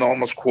 I'll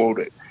almost quote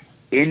it,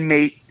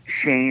 inmate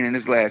Shane and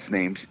his last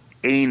name's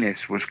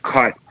anus was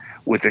cut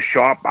with a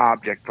sharp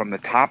object from the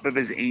top of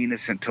his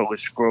anus until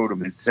his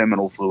scrotum and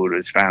seminal fluid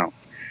is found.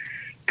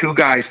 2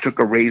 guys took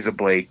a razor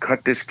blade,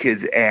 cut this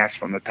kid's ass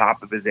from the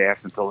top of his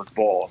ass until his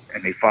balls,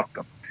 and they fucked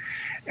him.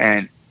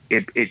 And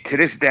it to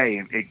this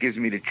day, it gives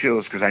me the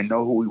chills because I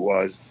know who he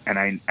was, and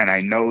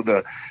I know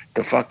the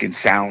fucking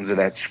sounds of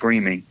that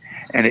screaming.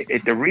 And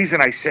the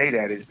reason I say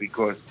that is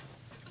because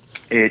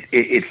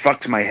it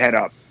fucks my head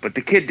up. But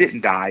the kid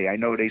didn't die. I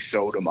know they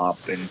sewed him up,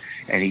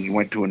 and he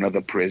went to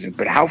another prison.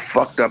 But how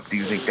fucked up do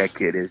you think that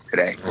kid is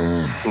today,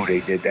 who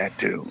they did that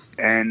to?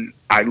 And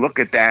I look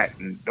at that,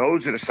 and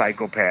those are the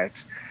psychopaths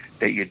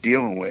that you're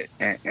dealing with.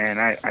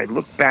 And I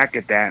look back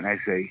at that, and I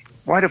say,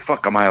 why the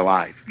fuck am I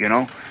alive, you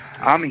know?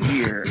 I'm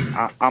here.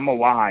 I'm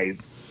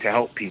alive to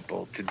help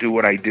people, to do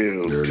what I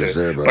do.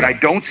 But I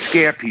don't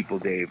scare people,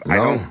 Dave.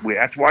 No.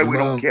 That's why we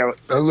don't care.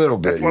 A little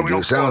bit.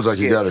 It sounds like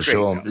you got to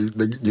show them.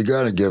 You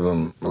got to give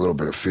them a little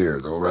bit of fear,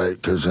 though, right?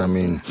 Because I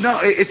mean, no,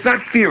 it's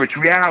not fear. It's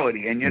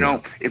reality. And you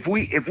know, if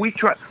we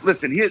try,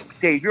 listen, here,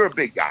 Dave, you're a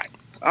big guy.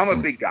 I'm a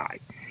big guy.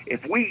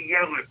 If we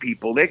yell at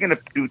people, they're going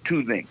to do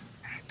 2 things.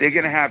 They're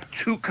going to have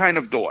 2 kind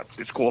of thoughts.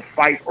 It's called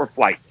fight or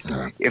flight.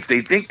 If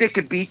they think they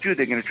can beat you,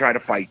 they're going to try to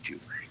fight you.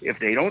 If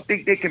they don't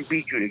think they can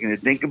beat you, they're going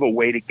to think of a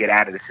way to get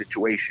out of the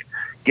situation.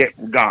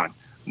 Get gone.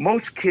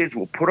 Most kids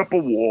will put up a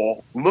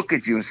wall, look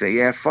at you and say,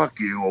 yeah, fuck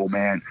you, old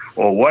man,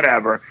 or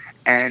whatever,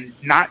 and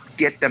not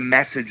get the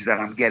message that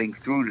I'm getting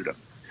through to them.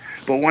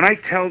 But when I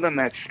tell them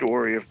that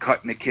story of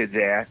cutting the kid's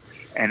ass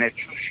and that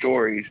true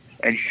stories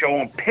and show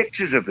them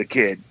pictures of the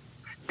kid,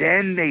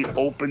 then they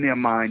open their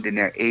mind and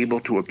they're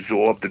able to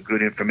absorb the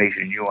good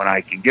information you and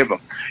I can give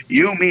them.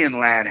 You, me, and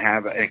Lad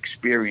have an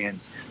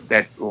experience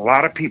that a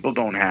lot of people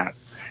don't have.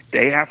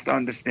 They have to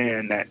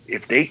understand that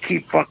if they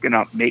keep fucking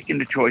up, making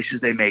the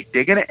choices they make,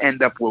 they're going to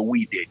end up where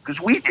we did.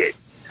 Because we did.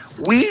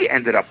 We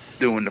ended up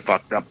doing the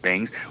fucked up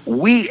things.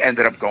 We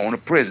ended up going to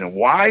prison.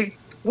 Why?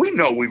 We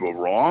know we were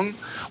wrong.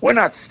 We're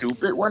not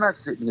stupid. We're not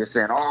sitting here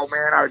saying, oh,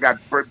 man, I got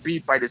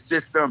beat by the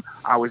system.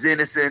 I was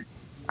innocent.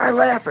 I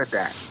laugh at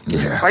that.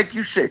 Yeah. Like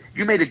you said,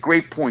 you made a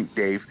great point,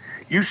 Dave.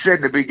 You said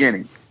in the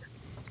beginning,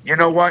 you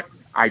know what?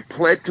 I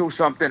pled to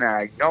something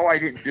I know I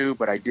didn't do,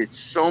 but I did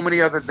so many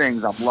other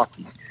things. I'm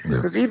lucky.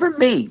 Because even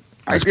me,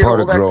 That's I did part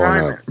all of that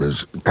growing time.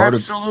 up.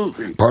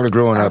 Absolutely. Part of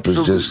growing up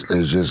Absolutely.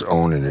 is just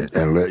owning it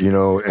and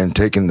and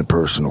taking the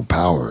personal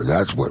power.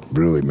 That's what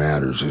really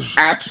matters. Is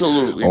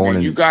absolutely. owning.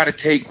 Man, you got to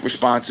take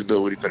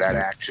responsibility for that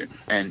action,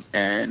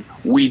 and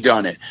we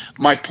done it.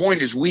 My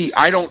point is,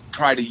 I don't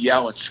try to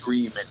yell and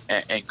scream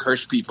and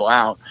curse people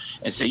out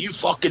and say you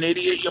fucking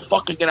idiot, you're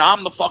fucking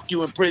I'm the fuck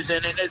you in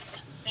prison, and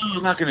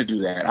I'm not gonna do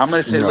that. I'm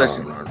gonna say,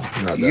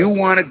 listen, you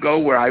want to go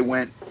where I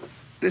went.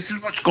 This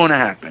is what's going to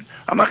happen.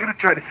 I'm not going to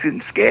try to sit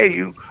and scare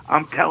you.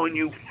 I'm telling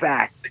you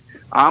fact.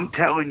 I'm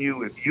telling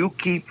you, if you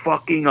keep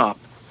fucking up,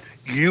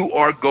 you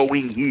are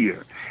going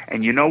here.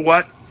 And you know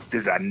what?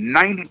 There's a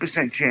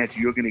 90% chance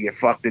you're going to get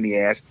fucked in the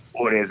ass,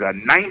 or there's a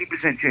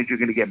 90% chance you're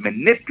going to get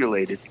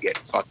manipulated to get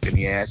fucked in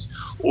the ass,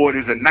 or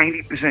there's a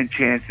 90%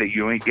 chance that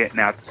you ain't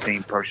getting out the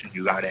same person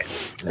you got in.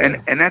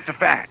 Yeah. And that's a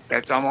fact.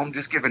 I'm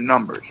just giving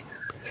numbers.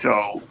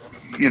 So,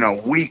 we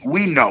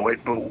know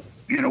it, but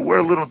we're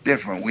a little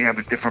different. We have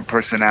a different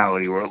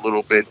personality. We're a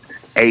little bit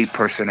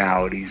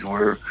A-personalities.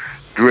 We're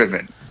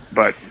driven.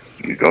 But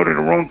you go to the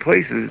wrong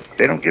places,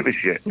 they don't give a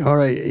shit. All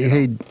right.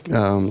 Hey,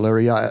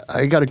 Larry,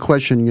 I got a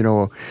question,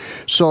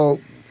 So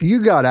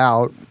you got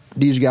out.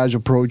 These guys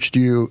approached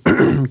you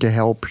to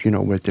help,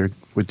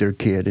 with their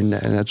kid, and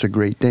that's a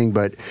great thing.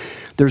 But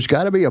there's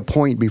got to be a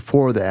point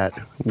before that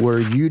where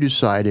you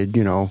decided,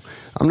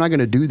 I'm not going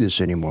to do this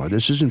anymore.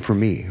 This isn't for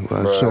me.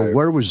 Right. So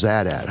where was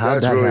that at? How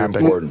did that really happen?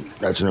 Important.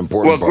 That's an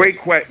important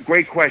part.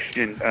 Great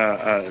question,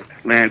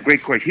 Lan.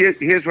 Great question.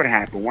 Here's what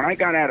happened. When I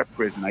got out of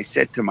prison, I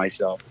said to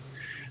myself,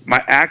 my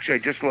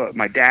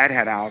dad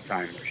had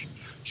Alzheimer's.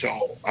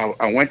 So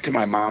I went to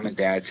my mom and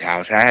dad's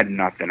house. I had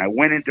nothing. I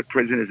went into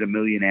prison as a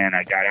millionaire, and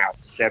I got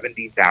out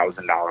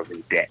 $70,000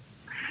 in debt.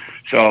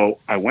 So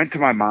I went to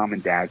my mom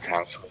and dad's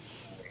house.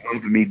 They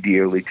love me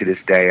dearly to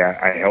this day.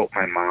 I help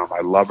my mom.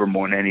 I love her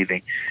more than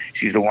anything.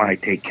 She's the one I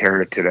take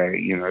care of today.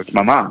 It's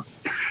my mom.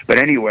 But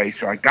anyway,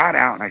 so I got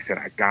out and I said,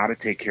 I got to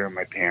take care of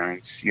my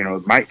parents.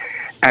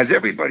 As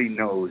everybody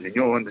knows, and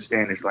you'll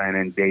understand this, Lana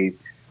and Dave,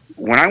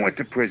 when I went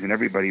to prison,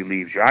 everybody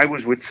leaves you. I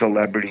was with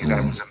celebrities.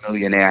 I was a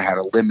millionaire. I had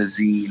a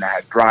limousine. I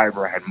had a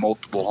driver. I had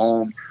multiple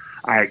homes.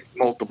 I had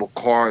multiple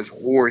cars,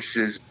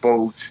 horses,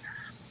 boats.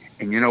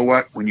 And you know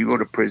what? When you go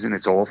to prison,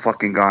 it's all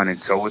fucking gone,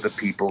 and so are the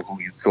people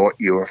who you thought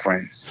you were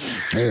friends.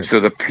 Hey,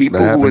 so the people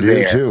that who were happened to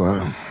you there, too,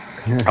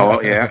 huh?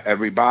 oh yeah,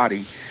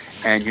 everybody.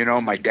 And you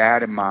know, my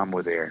dad and mom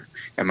were there,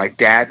 and my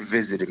dad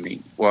visited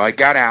me. Well, I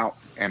got out,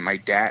 and my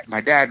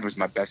dad was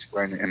my best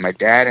friend, and my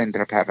dad ended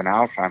up having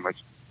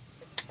Alzheimer's,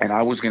 and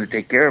I was going to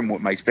take care of him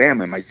with my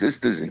family, my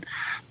sisters and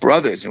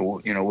brothers,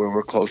 and you know, we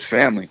were a close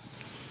family.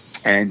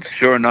 And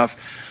sure enough,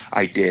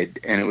 I did.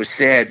 And it was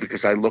sad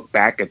because I look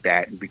back at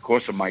that, and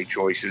because of my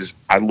choices,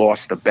 I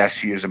lost the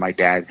best years of my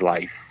dad's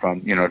life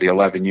from, you know, the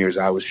 11 years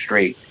I was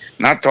straight.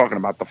 Not talking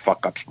about the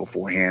fuck-ups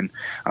beforehand.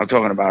 I'm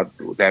talking about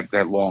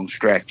that long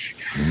stretch.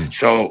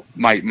 So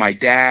my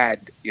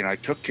dad, you know, I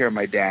took care of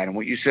my dad. And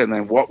what you said,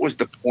 then, what was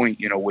the point,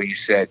 you know, where you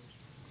said,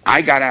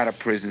 I got out of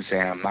prison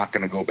saying I'm not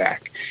going to go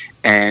back.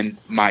 And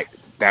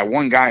that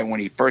one guy, when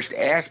he first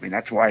asked me,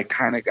 that's why I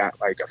kind of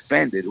got like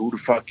offended. Who the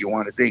fuck you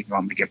want to think? You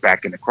want me to get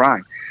back into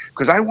crime?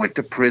 Because I went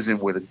to prison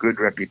with a good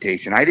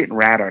reputation. I didn't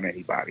rat on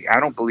anybody. I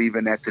don't believe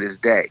in that to this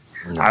day.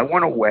 No. I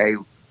went away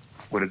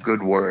with a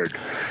good word.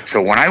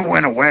 So when I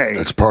went away,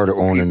 that's part of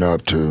owning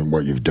up to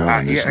what you've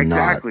done. Yeah,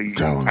 exactly.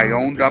 I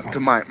owned up to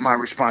my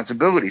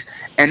responsibilities,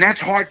 and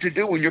that's hard to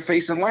do when you're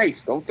facing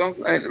life. Don't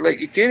let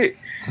you get it.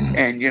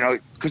 And you know,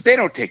 because they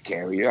don't take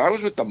care of you. I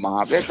was with the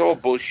mob. That's all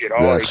bullshit.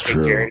 Oh, that's they take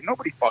true. Care of you.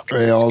 Nobody fucking.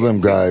 Hey, all them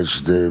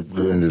guys, they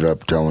ended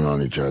up telling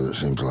on each other.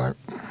 Seems like.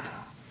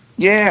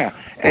 Yeah,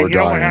 and or you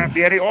know what dying. happened?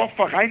 Yeah, they all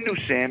fuck. I knew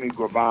Sammy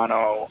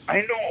Gravano.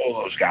 I knew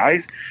all those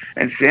guys,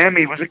 and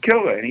Sammy was a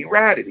killer, and he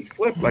ratted. He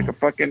flipped like a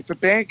fucking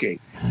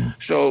pancake.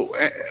 So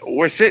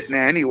we're sitting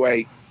there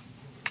anyway.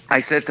 I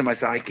said to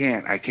myself, I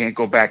can't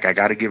go back. I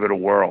got to give it a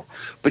whirl.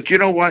 But you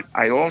know what?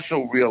 I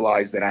also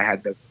realized that I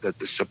had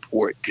the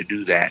support to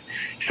do that.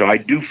 So I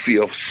do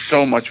feel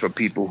so much for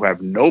people who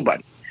have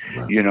nobody.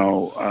 You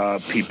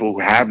know, people who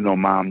have no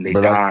mom, they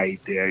died,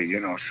 they, you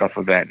know, stuff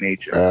of that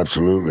nature.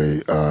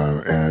 Absolutely.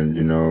 And,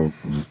 you know,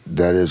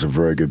 that is a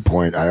very good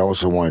point. I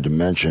also wanted to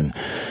mention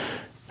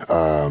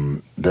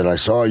that I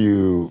saw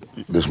you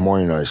this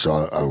morning. I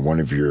saw one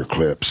of your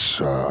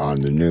clips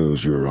on the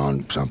news. You were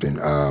on something,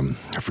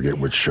 I forget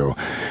which show,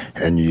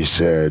 and you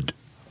said,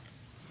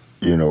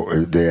 you know,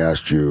 they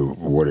asked you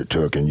what it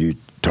took, and you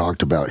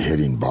talked about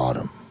hitting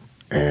bottom.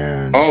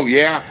 And oh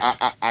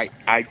yeah,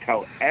 I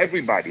tell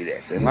everybody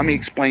this, and let me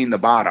explain the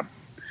bottom.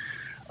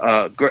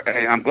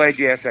 I'm glad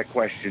you asked that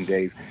question,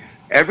 Dave.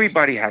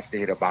 Everybody has to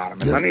hit a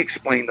bottom, and let me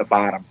explain the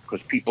bottom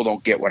because people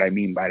don't get what I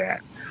mean by that.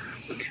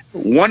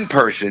 One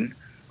person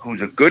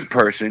who's a good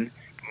person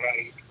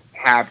may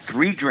have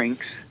 3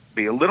 drinks,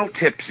 be a little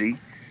tipsy,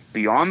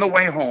 be on the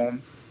way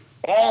home,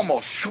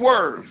 almost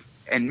swerve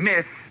and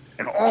miss,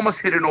 and almost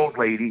hit an old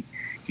lady.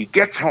 He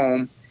gets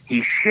home,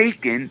 he's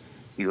shaken.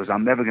 He goes,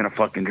 I'm never going to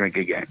fucking drink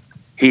again.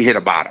 He hit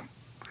a bottom.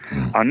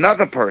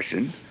 Another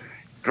person,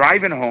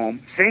 driving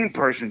home, same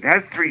person,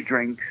 has 3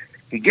 drinks.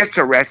 He gets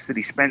arrested.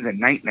 He spends a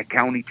night in a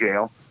county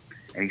jail.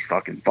 And he's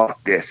fucking,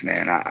 fuck this,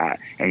 man.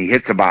 And he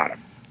hits a bottom.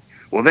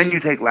 Well, then you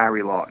take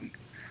Larry Lawton.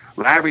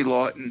 Larry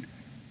Lawton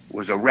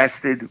was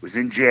arrested, was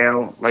in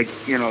jail, like,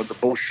 you know, the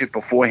bullshit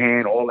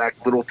beforehand, all that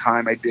little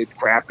time I did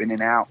crap in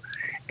and out.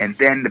 And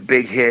then the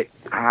big hit,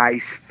 I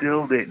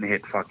still didn't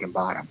hit fucking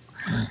bottom.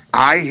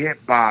 I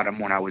hit bottom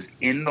when I was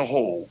in the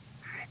hole,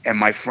 and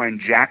my friend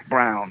Jack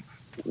Brown,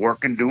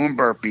 working doing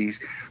burpees,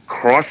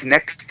 crossed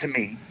next to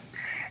me,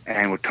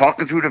 and we're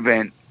talking through the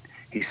vent.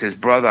 He says,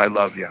 brother, I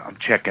love you. I'm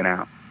checking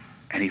out.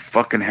 And he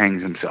fucking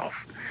hangs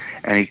himself,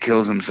 and he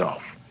kills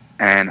himself.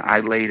 And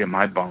I laid in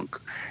my bunk,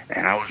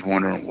 and I was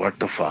wondering, what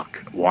the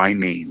fuck? Why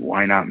me?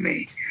 Why not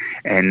me?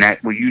 And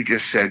that, what you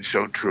just said,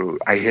 so true.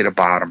 I hit a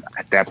bottom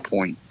at that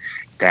point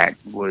that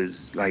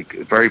was like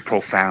very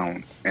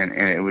profound. And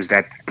it was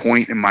that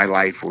point in my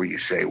life where you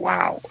say,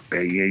 wow,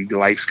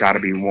 life's got to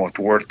be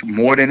worth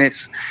more than it.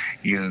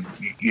 You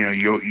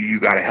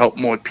got to help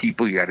more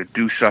people. You got to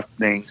do some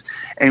things.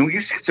 And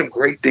you said some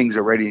great things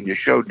already in your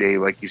show,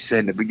 Dave, like you said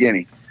in the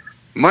beginning.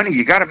 Money,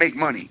 you got to make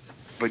money.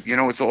 But, you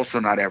know, it's also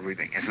not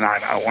everything. It's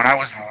not. When I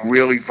was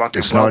really fucking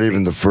it's wealthy, not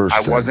even the first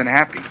thing. I wasn't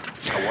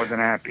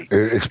happy.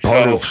 It's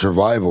part of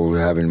survival,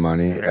 having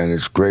money, and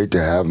it's great to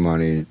have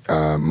money.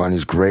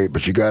 Money's great,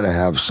 but you got to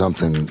have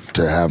something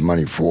to have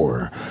money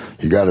for.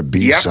 You got to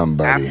be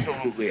somebody.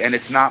 Absolutely, and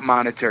it's not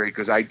monetary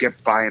because I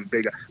get buying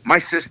bigger. My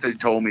sister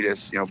told me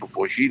this, you know,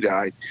 before she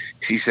died.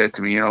 She said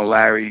to me, you know,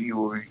 Larry,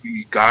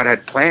 God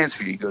had plans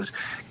for you. He goes,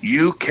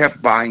 you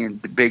kept buying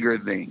the bigger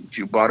things.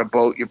 You bought a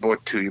boat, you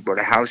bought 2. You bought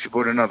a house, you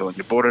bought another one.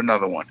 You bought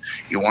another one.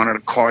 You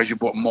wanted cars, you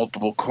bought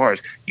multiple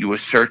cars. You were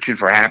searching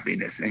for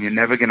happiness, and you're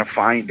never going to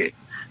find it,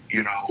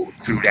 you know,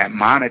 through that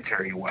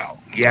monetary wealth.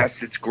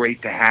 Yes, it's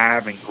great to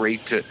have and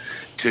great to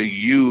to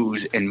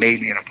use, and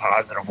maybe in a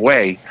positive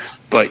way,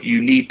 but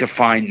you need to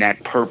find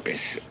that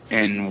purpose.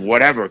 And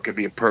whatever, it could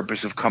be a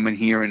purpose of coming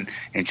here and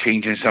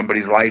changing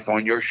somebody's life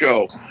on your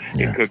show.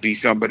 Yeah. It could be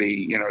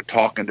somebody,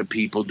 talking to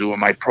people, doing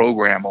my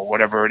program, or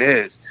whatever it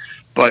is.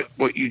 But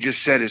what you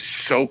just said is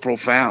so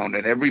profound,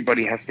 and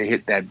everybody has to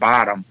hit that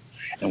bottom.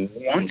 And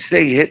once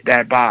they hit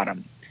that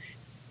bottom,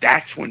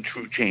 that's when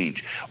true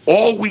change.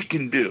 All we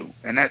can do,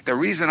 and that the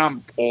reason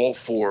I'm all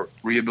for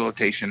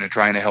rehabilitation and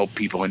trying to help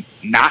people and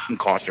not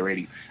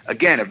incarcerating,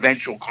 again,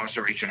 eventual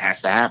incarceration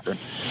has to happen,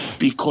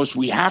 because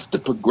we have to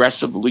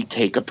progressively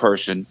take a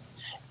person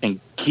and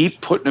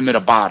keep putting them at a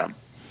bottom.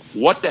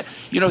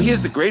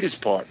 Here's the greatest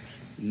part.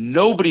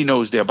 Nobody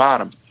knows their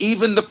bottom,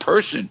 even the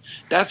person.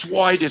 That's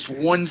why this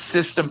one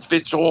system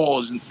fits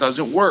all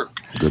doesn't work.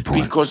 Good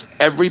point. Because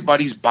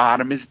everybody's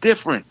bottom is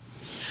different.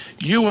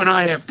 You and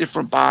I have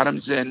different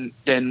bottoms than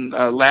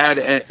Lad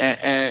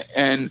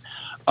and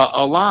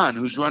Alon,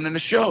 who's running the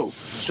show.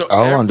 So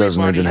Alon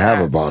doesn't even have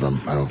a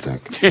bottom, I don't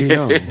think.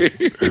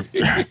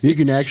 You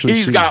can actually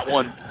He's see. got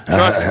one.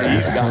 Trust me,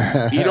 he's got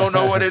one. He don't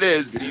know what it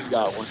is, but he's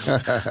got one.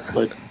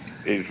 But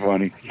it's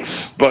funny.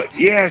 But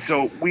yeah,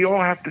 so we all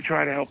have to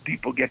try to help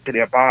people get to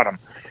their bottom.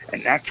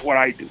 And that's what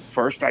I do.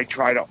 First, I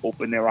try to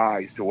open their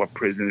eyes to what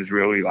prison is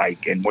really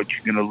like and what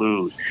you're going to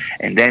lose.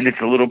 And then it's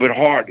a little bit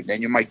hard. And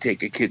then you might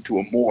take a kid to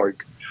a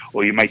morgue,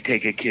 or you might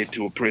take a kid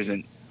to a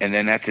prison, and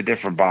then that's a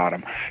different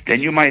bottom.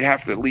 Then you might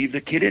have to leave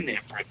the kid in there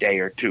for a day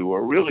or two,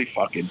 or really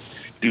fucking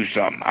do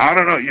something. I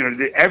don't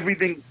know.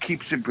 Everything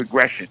keeps in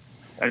progression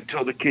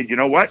until the kid, you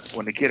know what?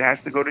 When the kid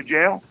has to go to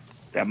jail,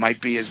 that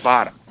might be his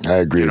bottom. I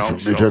agree.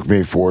 It took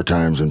me 4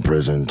 times in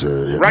prison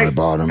to hit my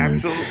bottom.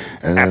 Absolutely.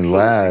 And then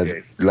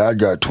Lad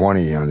got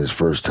 20 on his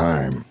first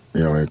time.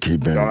 And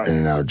he'd been in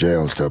and out of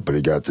jail and stuff, but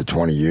he got the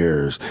 20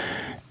 years,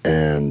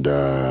 and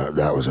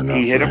that was enough.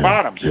 He hit for a him.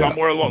 bottom. Yeah.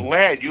 Somewhere along,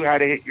 Lad, you had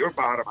to hit your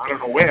bottom. I don't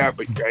know where,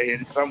 but you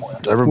hit it somewhere.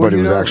 Everybody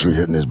was actually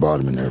hitting his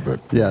bottom in there, but...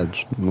 Yeah,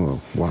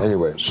 wow.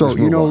 Anyway. So, let's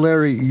move on.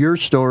 Larry, your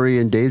story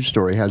and Dave's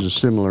story has a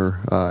similar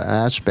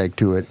aspect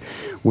to it.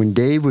 When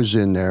Dave was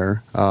in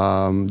there,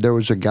 there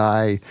was a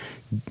guy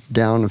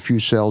down a few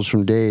cells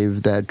from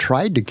Dave that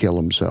tried to kill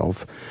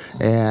himself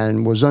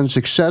and was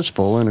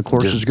unsuccessful, and of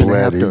course is going to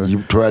have to...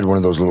 You tried one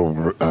of those little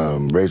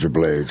razor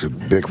blades,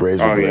 big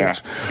razor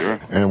blades, yeah, sure.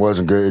 And it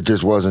wasn't good. It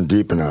just wasn't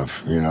deep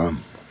enough,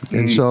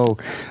 And so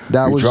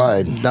that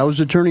tried. was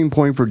the turning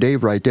point for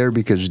Dave right there,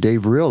 because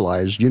Dave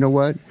realized, you know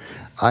what?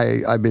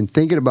 I've been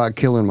thinking about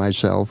killing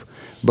myself,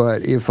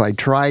 but if I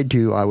tried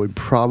to, I would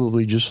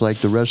probably, just like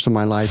the rest of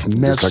my life,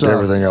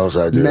 everything else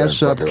I do,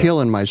 mess up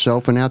killing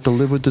myself and have to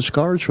live with the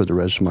scars for the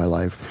rest of my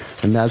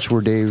life. And that's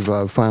where Dave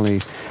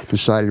finally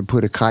decided to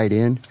put a kite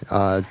in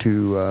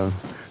to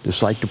the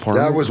psych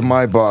department. That was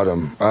my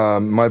bottom.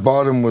 My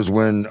bottom was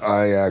when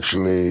I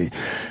actually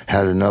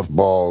had enough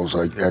balls.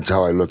 That's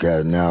how I look at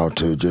it now,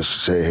 to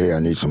just say, hey, I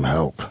need some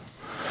help.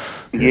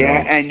 You know?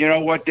 And you know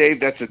what, Dave?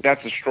 That's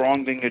a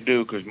strong thing to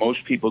do, because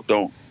most people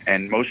don't.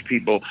 And most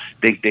people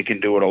think they can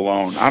do it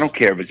alone. I don't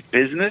care if it's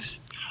business,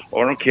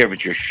 or I don't care if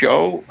it's your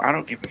show. I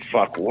don't give a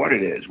fuck what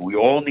it is. We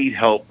all need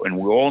help, and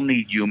we all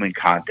need human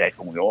contact,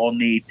 and we all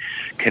need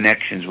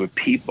connections with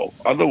people.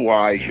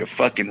 Otherwise, you're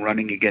fucking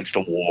running against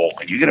a wall,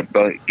 and you're going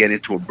to get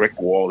into a brick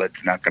wall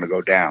that's not going to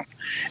go down.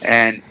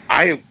 And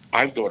I've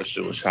thought of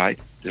suicide.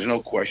 There's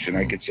no question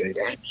I could say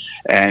that.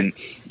 And,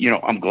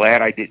 I'm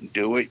glad I didn't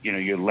do it.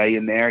 You're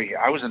laying there.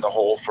 I was in the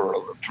hole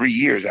for 3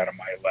 years out of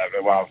my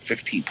 11,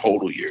 15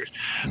 total years.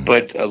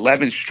 But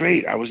 11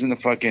 straight, I was in the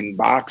fucking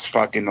box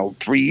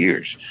 3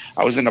 years.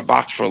 I was in the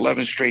box for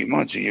 11 straight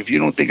months. And if you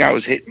don't think I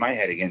was hitting my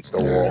head against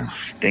the wall,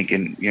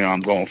 thinking,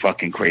 I'm going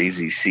fucking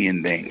crazy,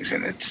 seeing things,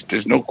 and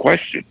there's no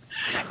question.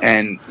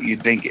 And you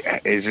think,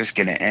 is this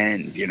going to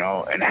end,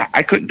 And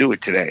I couldn't do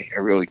it today. I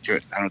really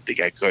couldn't. I don't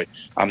think I could.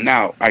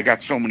 I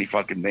got so many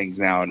fucking things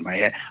now in my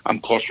head.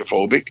 I'm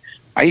claustrophobic.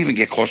 I even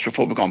get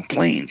claustrophobic on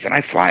planes, and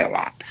I fly a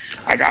lot.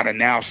 I got to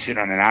now sit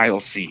on an aisle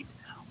seat.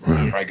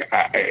 I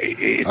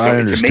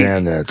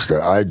understand that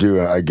stuff. I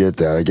do. I get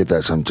that. I get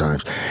that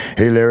sometimes.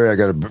 Hey, Larry, I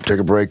got to take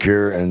a break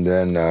here, and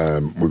then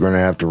we're going to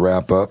have to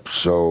wrap up.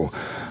 So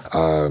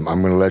I'm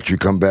going to let you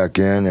come back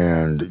in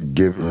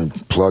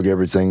and plug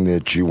everything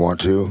that you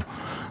want to,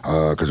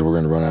 because we're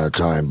going to run out of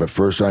time. But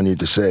first, I need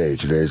to say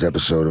today's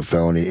episode of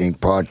Felony Inc.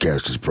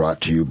 Podcast is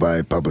brought to you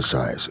by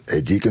Publicize,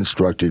 a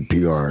deconstructed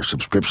PR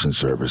subscription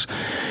service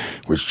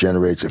which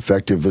generates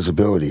effective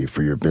visibility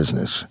for your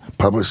business.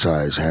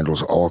 Publicize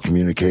handles all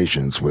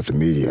communications with the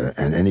media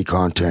and any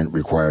content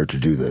required to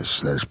do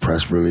this. That is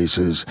press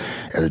releases,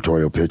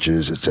 editorial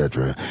pitches,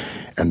 etc.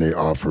 And they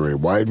offer a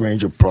wide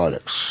range of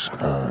products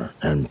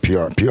and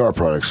PR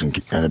products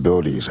and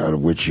abilities out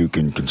of which you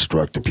can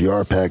construct the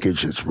PR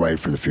package that's right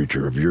for the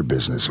future of your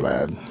business,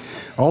 lad.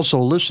 Also,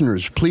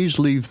 listeners, please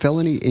leave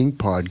Felony Inc.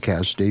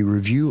 Podcast a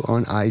review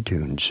on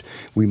iTunes.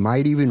 We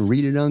might even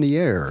read it on the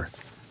air.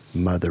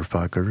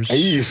 motherfuckers. Hey,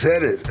 you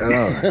said it.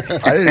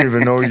 I didn't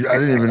even know. I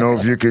didn't even know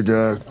if you could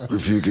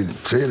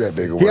say that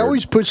big a word. He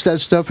always puts that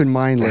stuff in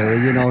mind,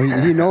 Larry. You know,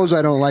 he knows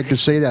I don't like to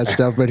say that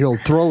stuff, but he'll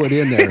throw it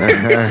in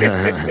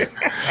there.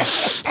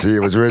 See, it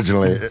was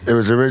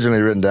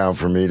originally written down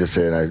for me to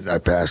say, and I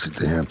passed it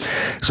to him.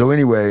 So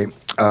anyway,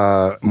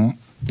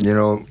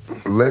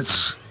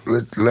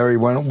 Larry,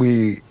 why don't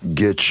we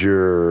get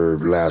your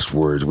last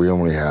words? We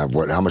only have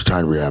how much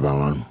time do we have,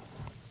 Alan?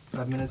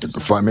 5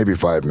 minutes. Maybe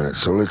 5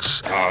 minutes. So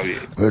let's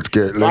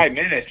get 5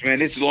 minutes,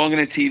 man. It's longer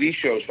than TV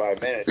shows.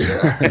 5 minutes.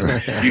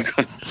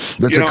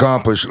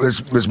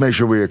 Let's make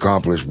sure we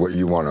accomplish what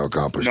you want to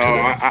accomplish today.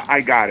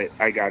 I got it,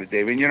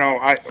 David.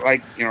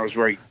 It's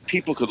very.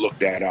 People could look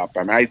that up.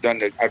 I mean, I've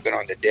been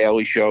on the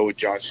Daily Show with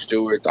Jon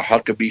Stewart, the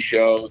Huckabee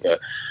Show,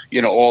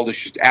 all the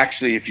shit.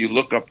 Actually, if you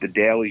look up the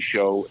Daily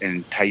Show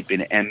and type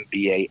in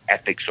MBA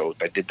Ethics Oath,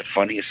 I did the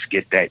funniest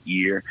skit that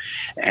year,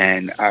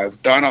 and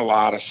I've done a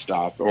lot of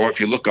stuff. Or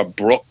if you look up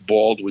Brooke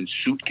Baldwin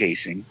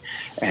suitcasing,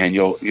 and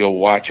you'll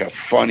watch a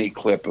funny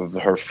clip of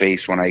her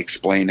face when I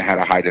explain how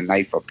to hide a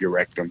knife up your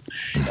rectum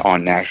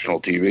on national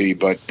TV.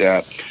 But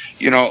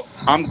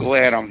I'm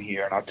glad I'm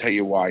here, and I'll tell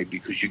you why.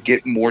 Because you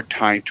get more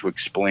time to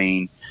explain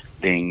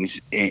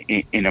things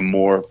in a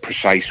more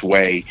precise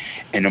way,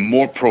 in a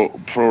more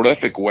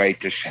prolific way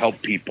to help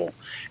people.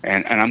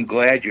 And I'm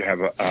glad you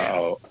have a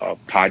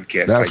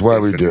podcast. That's why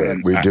we do it.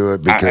 We do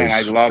it because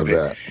I love it.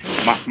 That.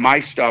 My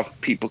stuff,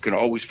 people can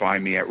always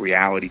find me at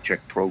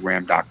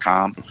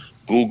realitycheckprogram.com.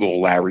 Google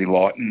Larry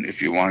Lawton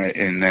if you want it,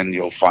 and then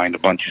you'll find a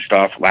bunch of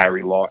stuff.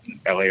 Larry Lawton,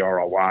 Larry,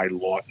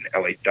 Lawton,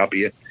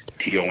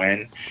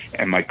 LAWTON,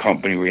 and my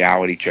company,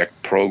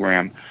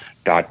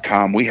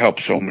 realitycheckprogram.com. We help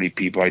so many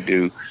people. I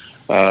do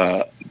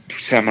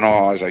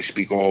seminars. I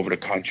speak all over the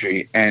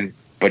country,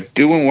 but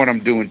doing what I'm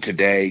doing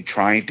today,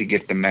 trying to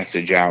get the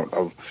message out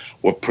of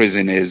what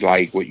prison is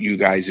like, what you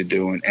guys are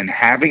doing, and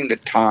having the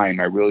time.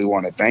 I really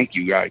want to thank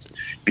you guys,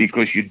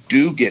 because you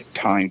do get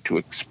time to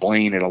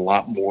explain it a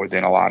lot more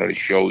than a lot of the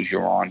shows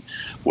you're on,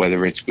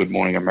 whether it's Good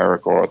Morning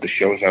America or the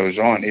shows I was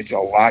on. It's a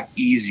lot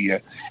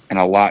easier and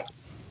a lot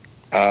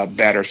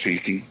better, so you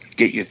can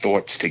get your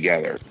thoughts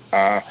together.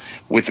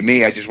 With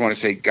me, I just want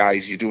to say,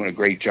 guys, you're doing a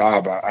great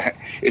job.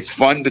 It's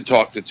fun to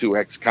talk to two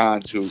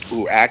ex-cons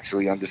who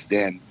actually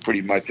understand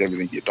pretty much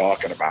everything you're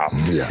talking about.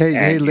 Yeah.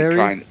 Hey,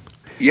 Larry.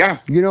 Yeah.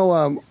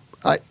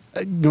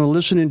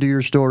 Listening to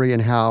your story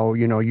and how,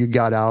 you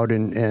got out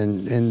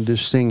and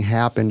this thing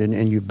happened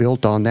and you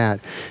built on that.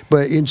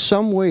 But in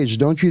some ways,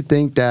 don't you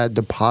think that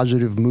the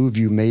positive move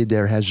you made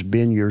there has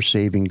been your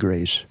saving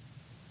grace?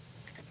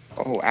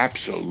 Oh,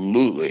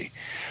 absolutely.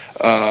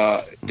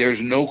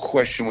 There's no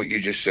question what you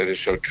just said is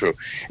so true.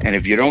 And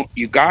if you don't,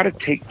 you got to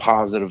take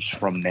positives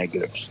from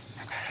negatives.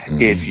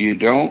 If you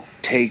don't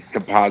take the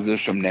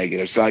positives from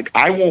negatives, like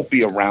I won't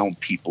be around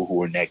people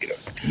who are negative.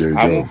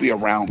 I won't be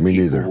around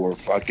people who are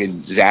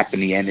fucking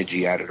zapping the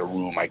energy out of the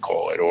room, I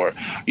call it. Or,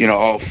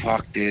 oh,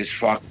 fuck this,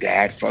 fuck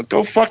that,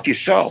 go fuck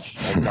yourself.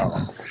 And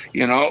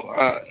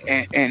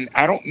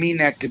I don't mean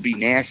that to be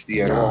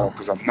nasty at all,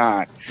 because I'm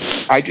not.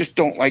 I just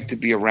don't like to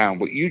be around.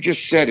 But you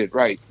just said it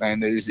right,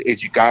 man.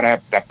 Is you got to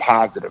have that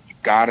positive. You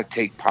got to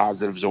take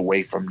positives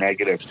away from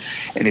negatives.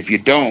 And if you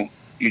don't,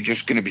 you're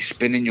just going to be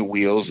spinning your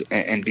wheels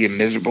and be a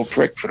miserable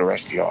prick for the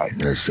rest of your life.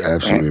 That's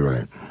absolutely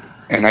right.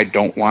 And I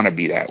don't want to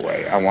be that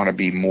way. I want to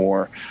be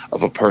more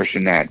of a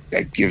person that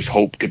gives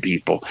hope to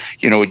people.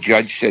 A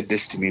judge said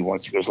this to me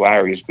once. He goes,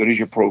 Larry, as good as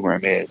your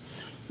program is,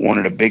 one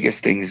of the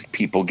biggest things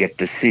people get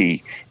to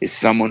see is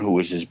someone who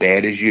is as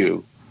bad as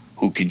you,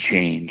 who can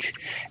change.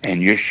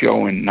 And you're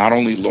showing not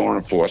only law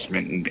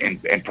enforcement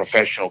and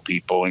professional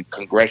people and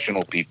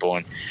congressional people,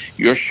 and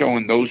you're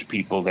showing those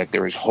people that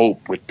there is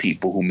hope with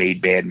people who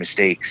made bad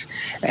mistakes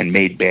and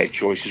made bad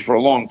choices for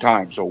a long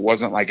time. So it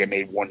wasn't like I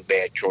made one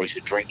bad choice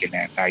of drinking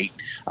that night.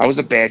 I was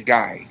a bad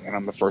guy, and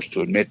I'm the first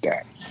to admit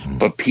that.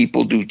 But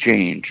people do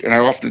change. And I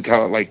often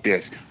tell it like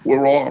this.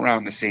 We're all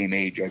around the same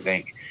age, I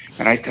think.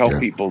 And I tell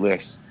people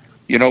this.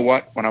 You know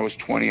what? When I was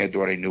 20, I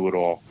thought I knew it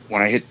all.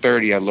 When I hit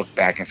 30, I looked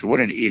back and said,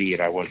 what an idiot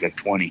I was at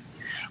 20.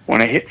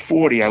 When I hit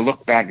 40, I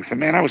looked back and said,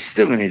 man, I was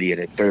still an idiot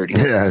at 30.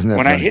 Yeah, isn't that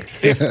when funny? I hit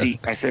 50,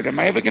 I said, am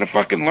I ever going to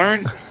fucking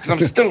learn? Because I'm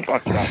still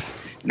fucking up.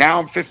 Now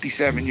I'm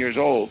 57 years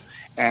old,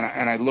 and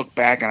I look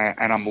back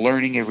and I'm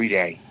learning every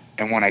day.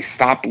 And when I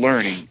stop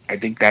learning, I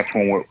think that's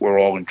when we're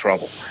all in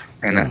trouble.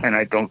 And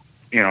I don't.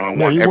 You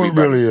weren't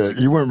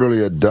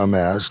really a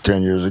dumbass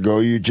 10 years ago.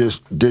 You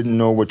just didn't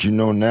know what you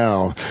know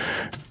now.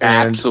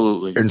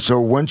 Absolutely. And so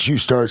once you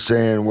start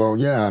saying, well,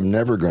 yeah, I'm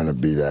never going to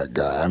be that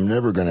guy. I'm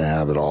never going to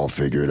have it all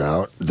figured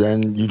out.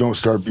 Then you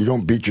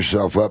don't beat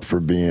yourself up for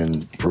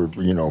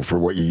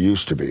what you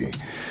used to be.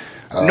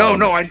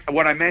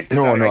 What I meant is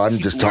I'm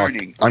just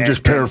talking. I'm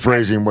just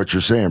paraphrasing what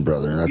you're saying,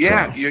 brother. That's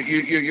all.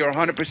 You're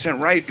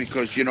 100% right,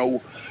 because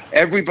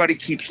everybody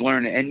keeps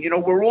learning, and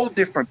we're all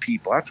different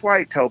people. That's why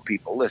I tell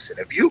people, listen,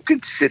 if you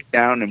can sit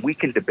down and we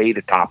can debate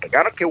a topic,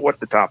 I don't care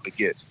what the topic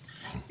is,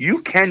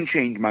 you can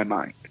change my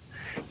mind,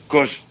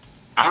 because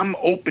I'm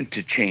open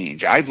to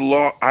change. I've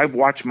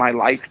watched my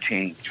life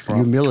change from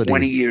Humility.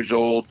 20 years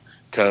old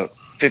to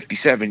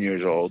 57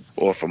 years old,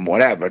 or from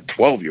whatever,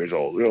 12 years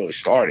old, really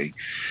starting.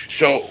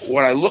 So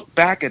when I look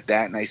back at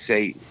that and I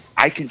say,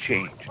 I can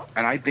change.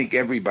 And I think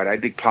I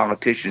think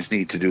politicians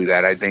need to do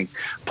that. I think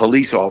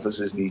police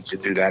officers need to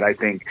do that. I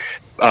think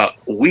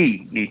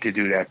we need to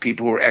do that.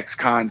 People who are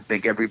ex-cons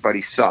think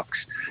everybody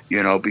sucks,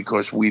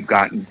 because we've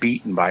gotten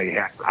beaten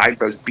I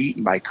was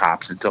beaten by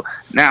cops until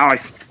now.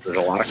 There's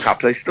a lot of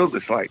cops I still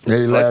dislike.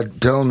 Hey,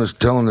 lad, tell them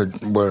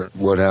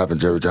what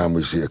happens every time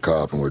we see a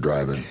cop and we're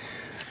driving.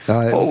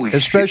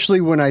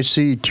 Especially when I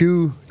see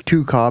two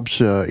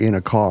cops in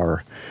a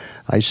car.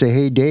 I say,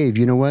 hey, Dave,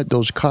 you know what?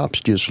 Those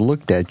cops just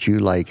looked at you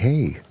like,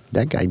 hey,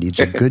 that guy needs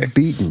a good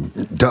beating.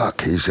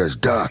 Duck. He says,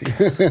 duck.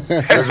 Hey,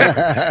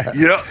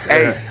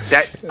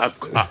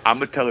 I'm going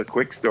to tell a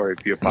quick story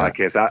for your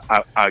podcast.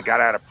 I got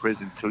out of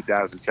prison in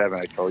 2007.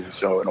 I told you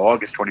so. On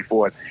August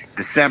 24th,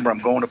 December, I'm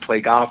going to play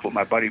golf with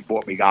my buddy.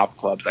 Bought me golf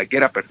clubs. I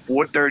get up at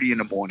 4:30 in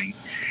the morning,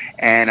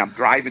 and I'm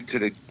driving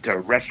to a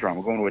restaurant.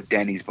 We're going to a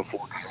Denny's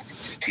before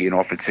teeing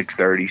off at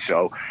 6:30.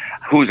 So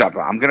who's up?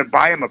 I'm going to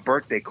buy him a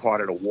birthday card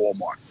at a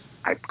Walmart.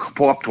 I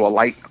pull up to a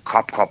light. A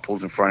cop car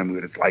pulls in front of me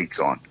with its lights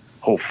on.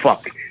 Oh,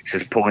 fuck. He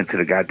says, pull into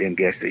the goddamn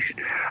gas station.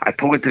 I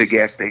pull into the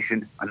gas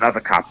station. Another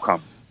cop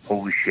comes.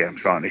 Holy shit, I'm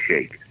starting to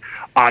shake.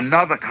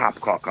 Another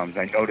cop car comes.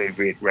 I know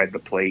they've read the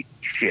plate.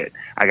 Shit.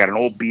 I got an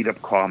old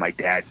beat-up car my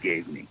dad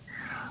gave me.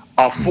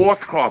 A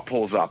fourth car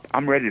pulls up.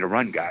 I'm ready to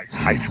run, guys.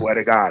 I swear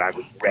to God, I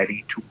was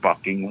ready to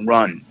fucking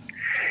run.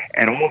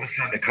 And all of a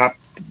sudden, the cop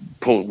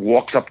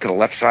walks up to the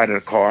left side of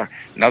the car,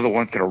 another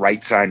one to the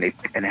right side,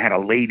 and had a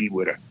lady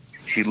with her.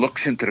 She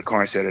looks into the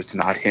car and said, it's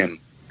not him.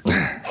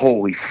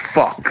 Holy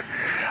fuck.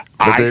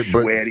 I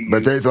swear to you.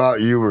 But they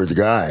thought you were the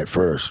guy at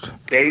first.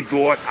 They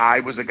thought I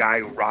was the guy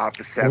who robbed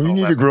the 7-Eleven. Well,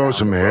 you need to grow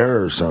some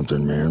hair or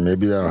something, man.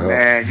 Maybe that'll help.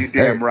 Man, you're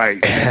damn right.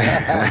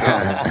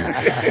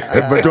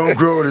 But don't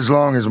grow it as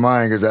long as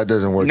mine, because that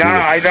doesn't work. No,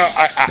 either.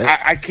 I know.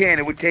 I can't.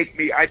 It would take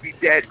me. I'd be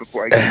dead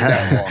before I get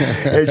that long.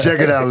 Hey, check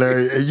it out,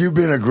 Larry. You've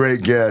been a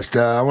great guest.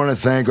 I want to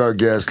thank our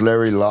guest,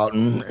 Larry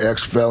Lawton,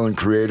 ex-felon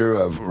creator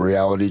of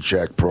Reality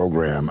Check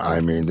Program.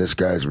 I mean, this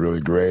guy's really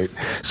great.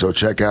 So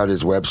check out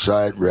his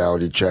website,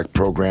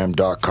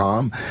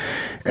 realitycheckprogram.com.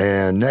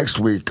 And next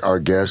week, our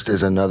guest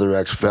is another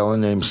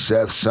ex-felon named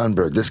Seth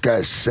Sundberg. This guy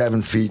is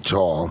 7 feet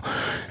tall,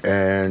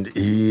 and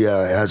he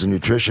has a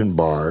nutrition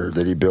bar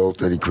that he built,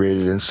 that he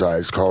created inside.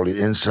 It's called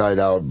the Inside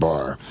Out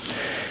Bar.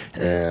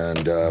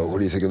 And what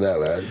do you think of that,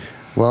 lad?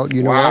 Well,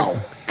 you know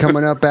what?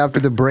 Coming up after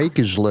the break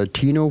is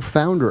Latino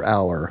Founder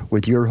Hour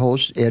with your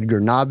hosts, Edgar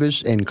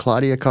Navas and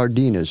Claudia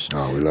Cardenas.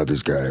 Oh, we love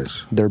these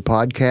guys. Their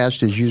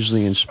podcast is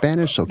usually in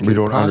Spanish. So we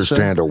don't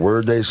understand a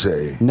word they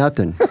say.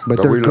 Nothing, but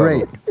they're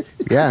great.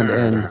 Yeah,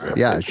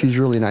 and she's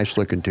really nice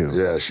looking, too.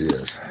 Yeah, she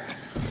is.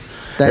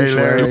 Thanks, hey,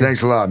 Larry.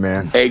 Thanks a lot,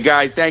 man. Hey,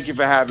 guys, thank you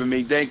for having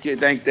me. Thank you.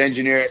 Thank the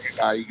engineer.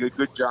 You did a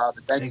good job.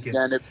 And thanks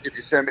again. If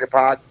you send me the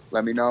pod,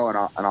 let me know, and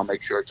I'll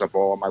make sure it's up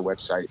all on my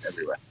website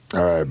everywhere.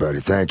 All right, buddy.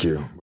 Thank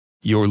you.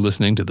 You're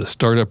listening to the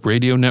Startup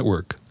Radio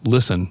Network.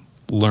 Listen,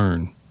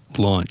 learn,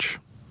 launch.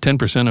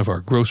 10% of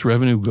our gross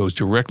revenue goes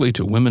directly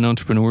to women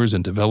entrepreneurs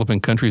in developing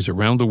countries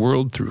around the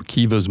world through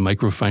Kiva's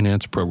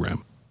microfinance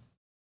program.